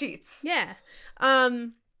 5 sheets. Yeah.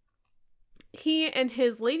 He and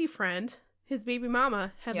his lady friend, his baby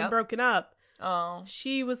mama, have been Yep. broken up. Oh.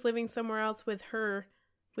 She was living somewhere else with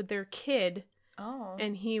their kid, Oh.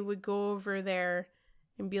 and he would go over there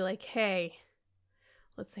and be like, "Hey,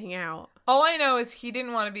 let's hang out. All I know is he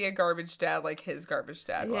didn't want to be a garbage dad like his garbage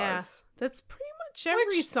dad Yeah. was. That's pretty much every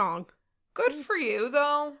Which- song. Good for you,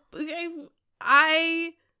 though.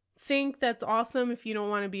 I think that's awesome if you don't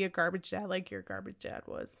want to be a garbage dad like your garbage dad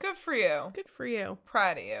was. Good for you. Good for you.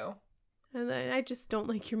 Proud of you. And then I just don't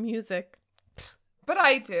like your music. But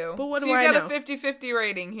I do. But what so do you I got know? a 50-50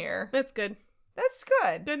 rating here. That's good. That's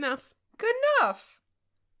good. Good enough. Good enough.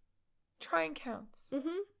 Trying counts. Mm-hmm.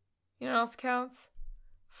 You know what else counts?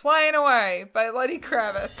 Flying Away by Lenny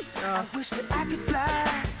Kravitz. I wish that I could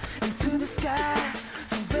fly into the sky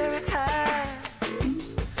so very high,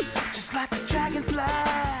 just like a dragonfly.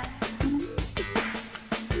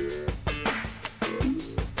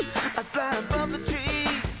 I fly above the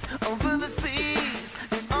trees, over the seas,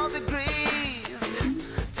 in all degrees,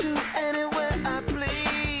 to anywhere I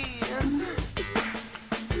please.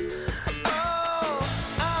 Oh,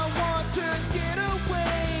 I want to get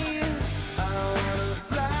away. I wanna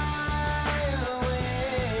fly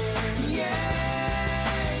away.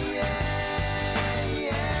 Yeah, yeah,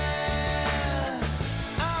 yeah.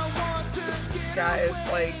 I want to get Guys,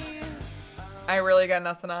 like, I really got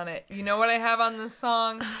nothing on it. You know what I have on this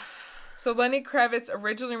song? So Lenny Kravitz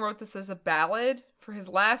originally wrote this as a ballad for his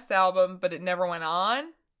last album, but it never went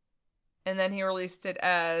on. And then he released it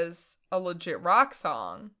as a legit rock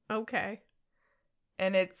song. Okay.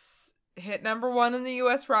 And it's hit #1 in the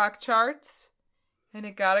US rock charts. And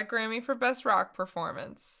it got a Grammy for Best Rock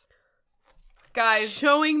Performance. Guys,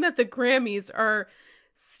 Showing that the Grammys are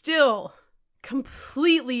still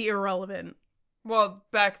completely irrelevant. well,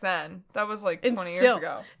 back then, that was like And 20 years still,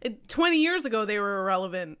 ago. 20 years ago, they were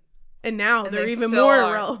irrelevant. And now And they're they even still more are.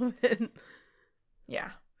 irrelevant. Yeah.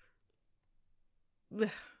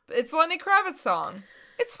 It's a Lenny Kravitz song.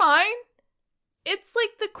 It's fine. It's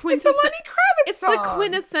like the It's a Lenny Kravitz It's song. the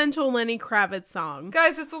quintessential Lenny Kravitz song.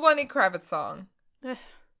 Guys, it's a Lenny Kravitz song. Eh,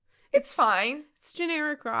 It's fine. It's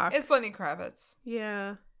generic rock. It's Lenny Kravitz.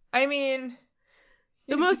 Yeah. I mean,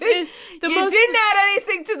 The you most did- the you most didn't add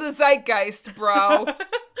anything to the zeitgeist, bro.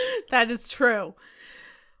 That is true.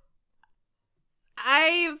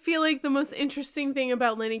 I feel like the most interesting thing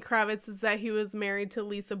about Lenny Kravitz is that he was married to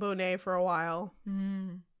Lisa Bonet for a while.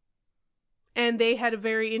 And they had a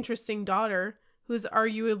very interesting daughter who's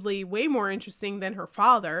arguably way more interesting than her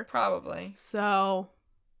father. Probably. So,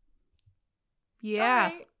 yeah.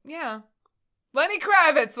 All right. Yeah. Lenny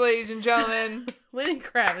Kravitz, ladies and gentlemen. Lenny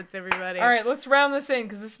Kravitz, everybody. All right, let's round this in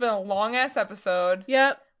because this has been a long ass episode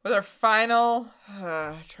Yep. with our final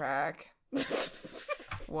track.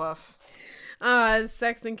 Woof.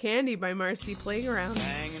 Sex and Candy by Marcy Playground.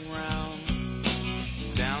 Hanging round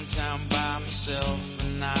downtown by myself,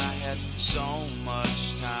 and I had so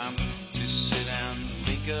much time to sit down and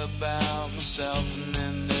think about myself, and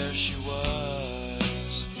then there she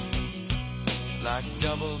was, like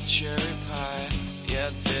double cherry pie.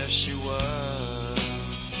 Yeah, there she was,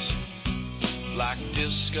 like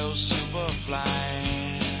disco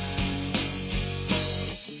superfly.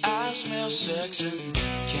 I smell sex and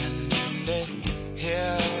candy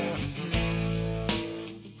here.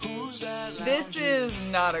 Who's that? This lounging? is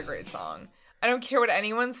not a great song. I don't care what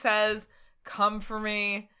anyone says. Come for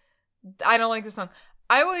me. I don't like this song.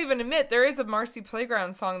 I will even admit there is a Marcy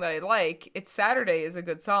Playground song that I like. It's Saturday is a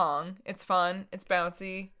good song. It's fun. It's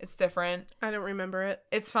bouncy. It's different. I don't remember it.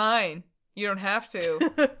 It's fine. You don't have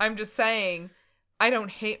to. I'm just saying, I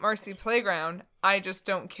don't hate Marcy Playground. I just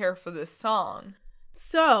don't care for this song.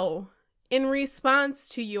 So, in response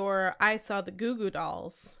to your I Saw the Goo Goo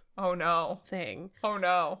Dolls Oh no. thing, Oh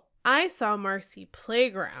no. I saw Marcy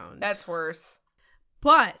Playground. That's worse.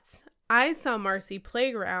 But I saw Marcy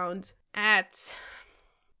Playground at...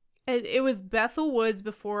 It was Bethel Woods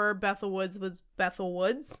before Bethel Woods was Bethel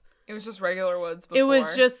Woods. It was just regular Woods before. It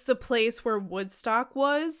was just the place where Woodstock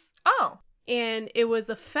was. Oh. And it was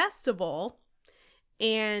a festival.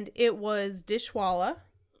 And it was Dishwalla,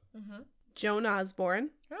 Joan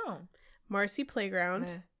Osborne, Oh. Marcy Playground,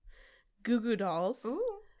 Meh. Goo Goo Dolls,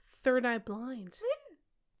 Ooh. Third Eye Blind.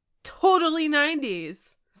 Totally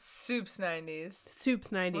 90s. Soup's 90s. Soup's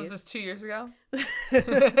 90s. Was this 2 years ago?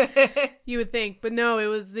 You would think, but no, it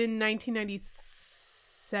was in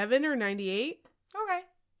 1997 or 98. Okay.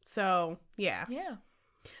 So, yeah. Yeah.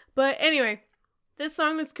 But anyway, this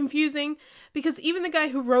song is confusing because even the guy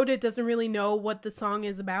who wrote it doesn't really know what the song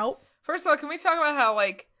is about. First of all, can we talk about how,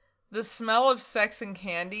 like, the smell of sex and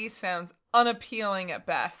candy sounds unappealing at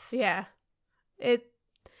best? Yeah.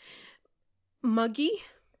 Muggy?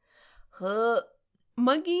 Huh.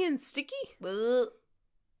 Muggy and sticky? Huh.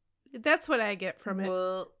 That's what I get from it.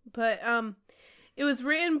 Huh. But, It was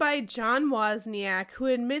written by John Wozniak, who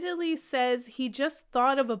admittedly says he just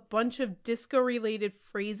thought of a bunch of disco-related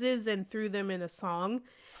phrases and threw them in a song.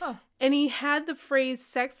 Huh. And he had the phrase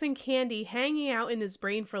sex and candy hanging out in his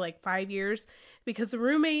brain for like 5 years because a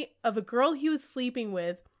roommate of a girl he was sleeping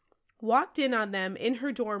with walked in on them in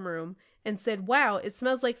her dorm room and said, "Wow, it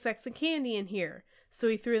smells like sex and candy in here." So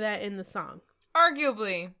he threw that in the song.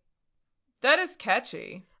 Arguably, that is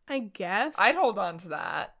catchy. I guess. I'd hold on to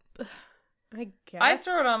that. I guess. I'd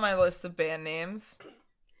throw it on my list of band names.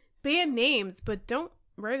 Band names, but don't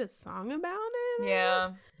write a song about it?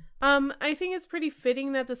 Yeah. I think it's pretty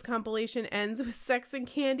fitting that this compilation ends with sex and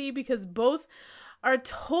candy because both are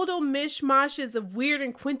total mishmashes of weird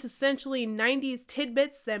and quintessentially 90s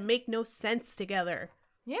tidbits that make no sense together.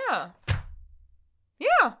 Yeah.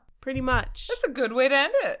 Yeah. Pretty much. That's a good way to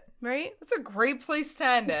end it. Right? That's a great place to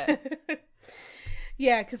end it.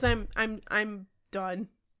 Yeah, because I'm done.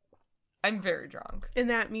 I'm very drunk.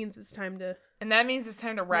 And that means it's time to... And that means it's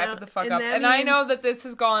time to wrap Yeah, it the fuck and up. that And I know means- that this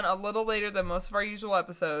has gone a little later than most of our usual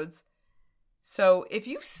episodes. So if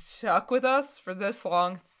you stuck with us for this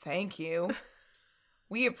long, thank you.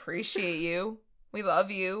 We appreciate you. We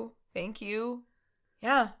love you. Thank you.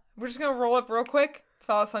 Yeah. We're just going to roll up real quick.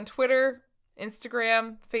 Follow us on Twitter,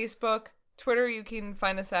 Instagram, Facebook. Twitter, you can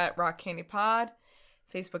find us at Rock Candy Pod.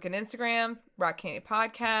 Facebook and Instagram, Rock Candy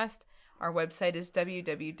Podcast. Our website is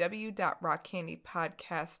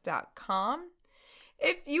www.rockcandypodcast.com.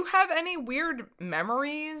 If you have any weird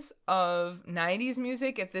memories of 90s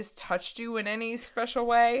music, if this touched you in any special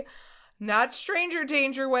way, not stranger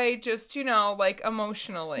danger way, just, like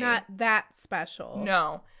emotionally. Not that special.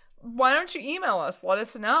 No. Why don't you email us? Let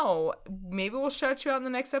us know. Maybe we'll shout you out in the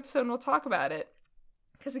next episode and we'll talk about it.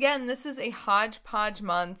 Because again, this is a hodgepodge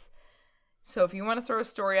month. So if you want to throw a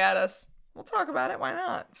story at us, we'll talk about it. Why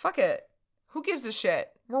not? Fuck it. Who gives a shit?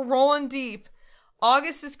 We're rolling deep.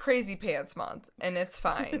 August is crazy pants month, and it's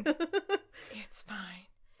fine. It's fine.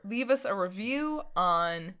 Leave us a review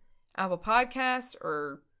on Apple Podcasts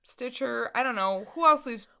or Stitcher. I don't know. Who else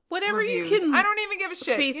leaves Whatever reviews? you can. I don't even give a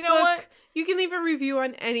shit. Facebook. You know what? You can leave a review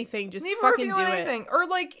on anything. Just Leave a fucking review do on it. anything. Or,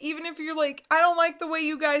 even if you're I don't like the way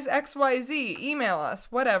you guys XYZ, email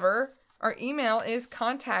us. Whatever. Our email is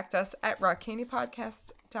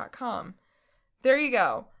contactus@rockcandypodcast.com. There you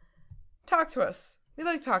go. Talk to us. We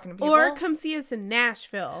like talking to people. Or come see us in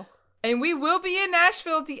Nashville. And we will be in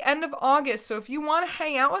Nashville at the end of August. So if you want to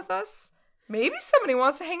hang out with us, maybe somebody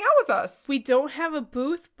wants to hang out with us. We don't have a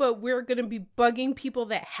booth, but we're going to be bugging people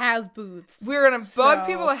that have booths. We're going to bug So-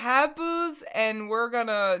 people that have booths, and we're going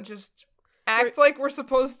to just act like we're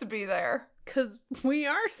supposed to be there. Because we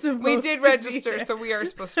are supposed We did to be register, there. so we are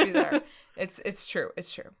supposed to be there. It's true.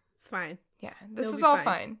 It's true. It's fine. Yeah, this It'll is be all fine.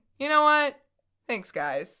 fine. You know what? Thanks,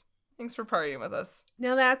 guys. Thanks for partying with us.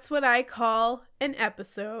 Now that's what I call an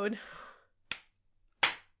episode.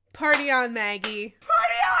 Party on, Maggie.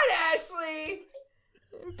 Party on, Ashley!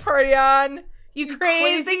 Party on, You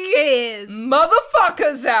crazy crazy kids.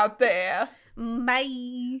 motherfuckers out there!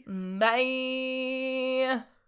 Bye. Bye!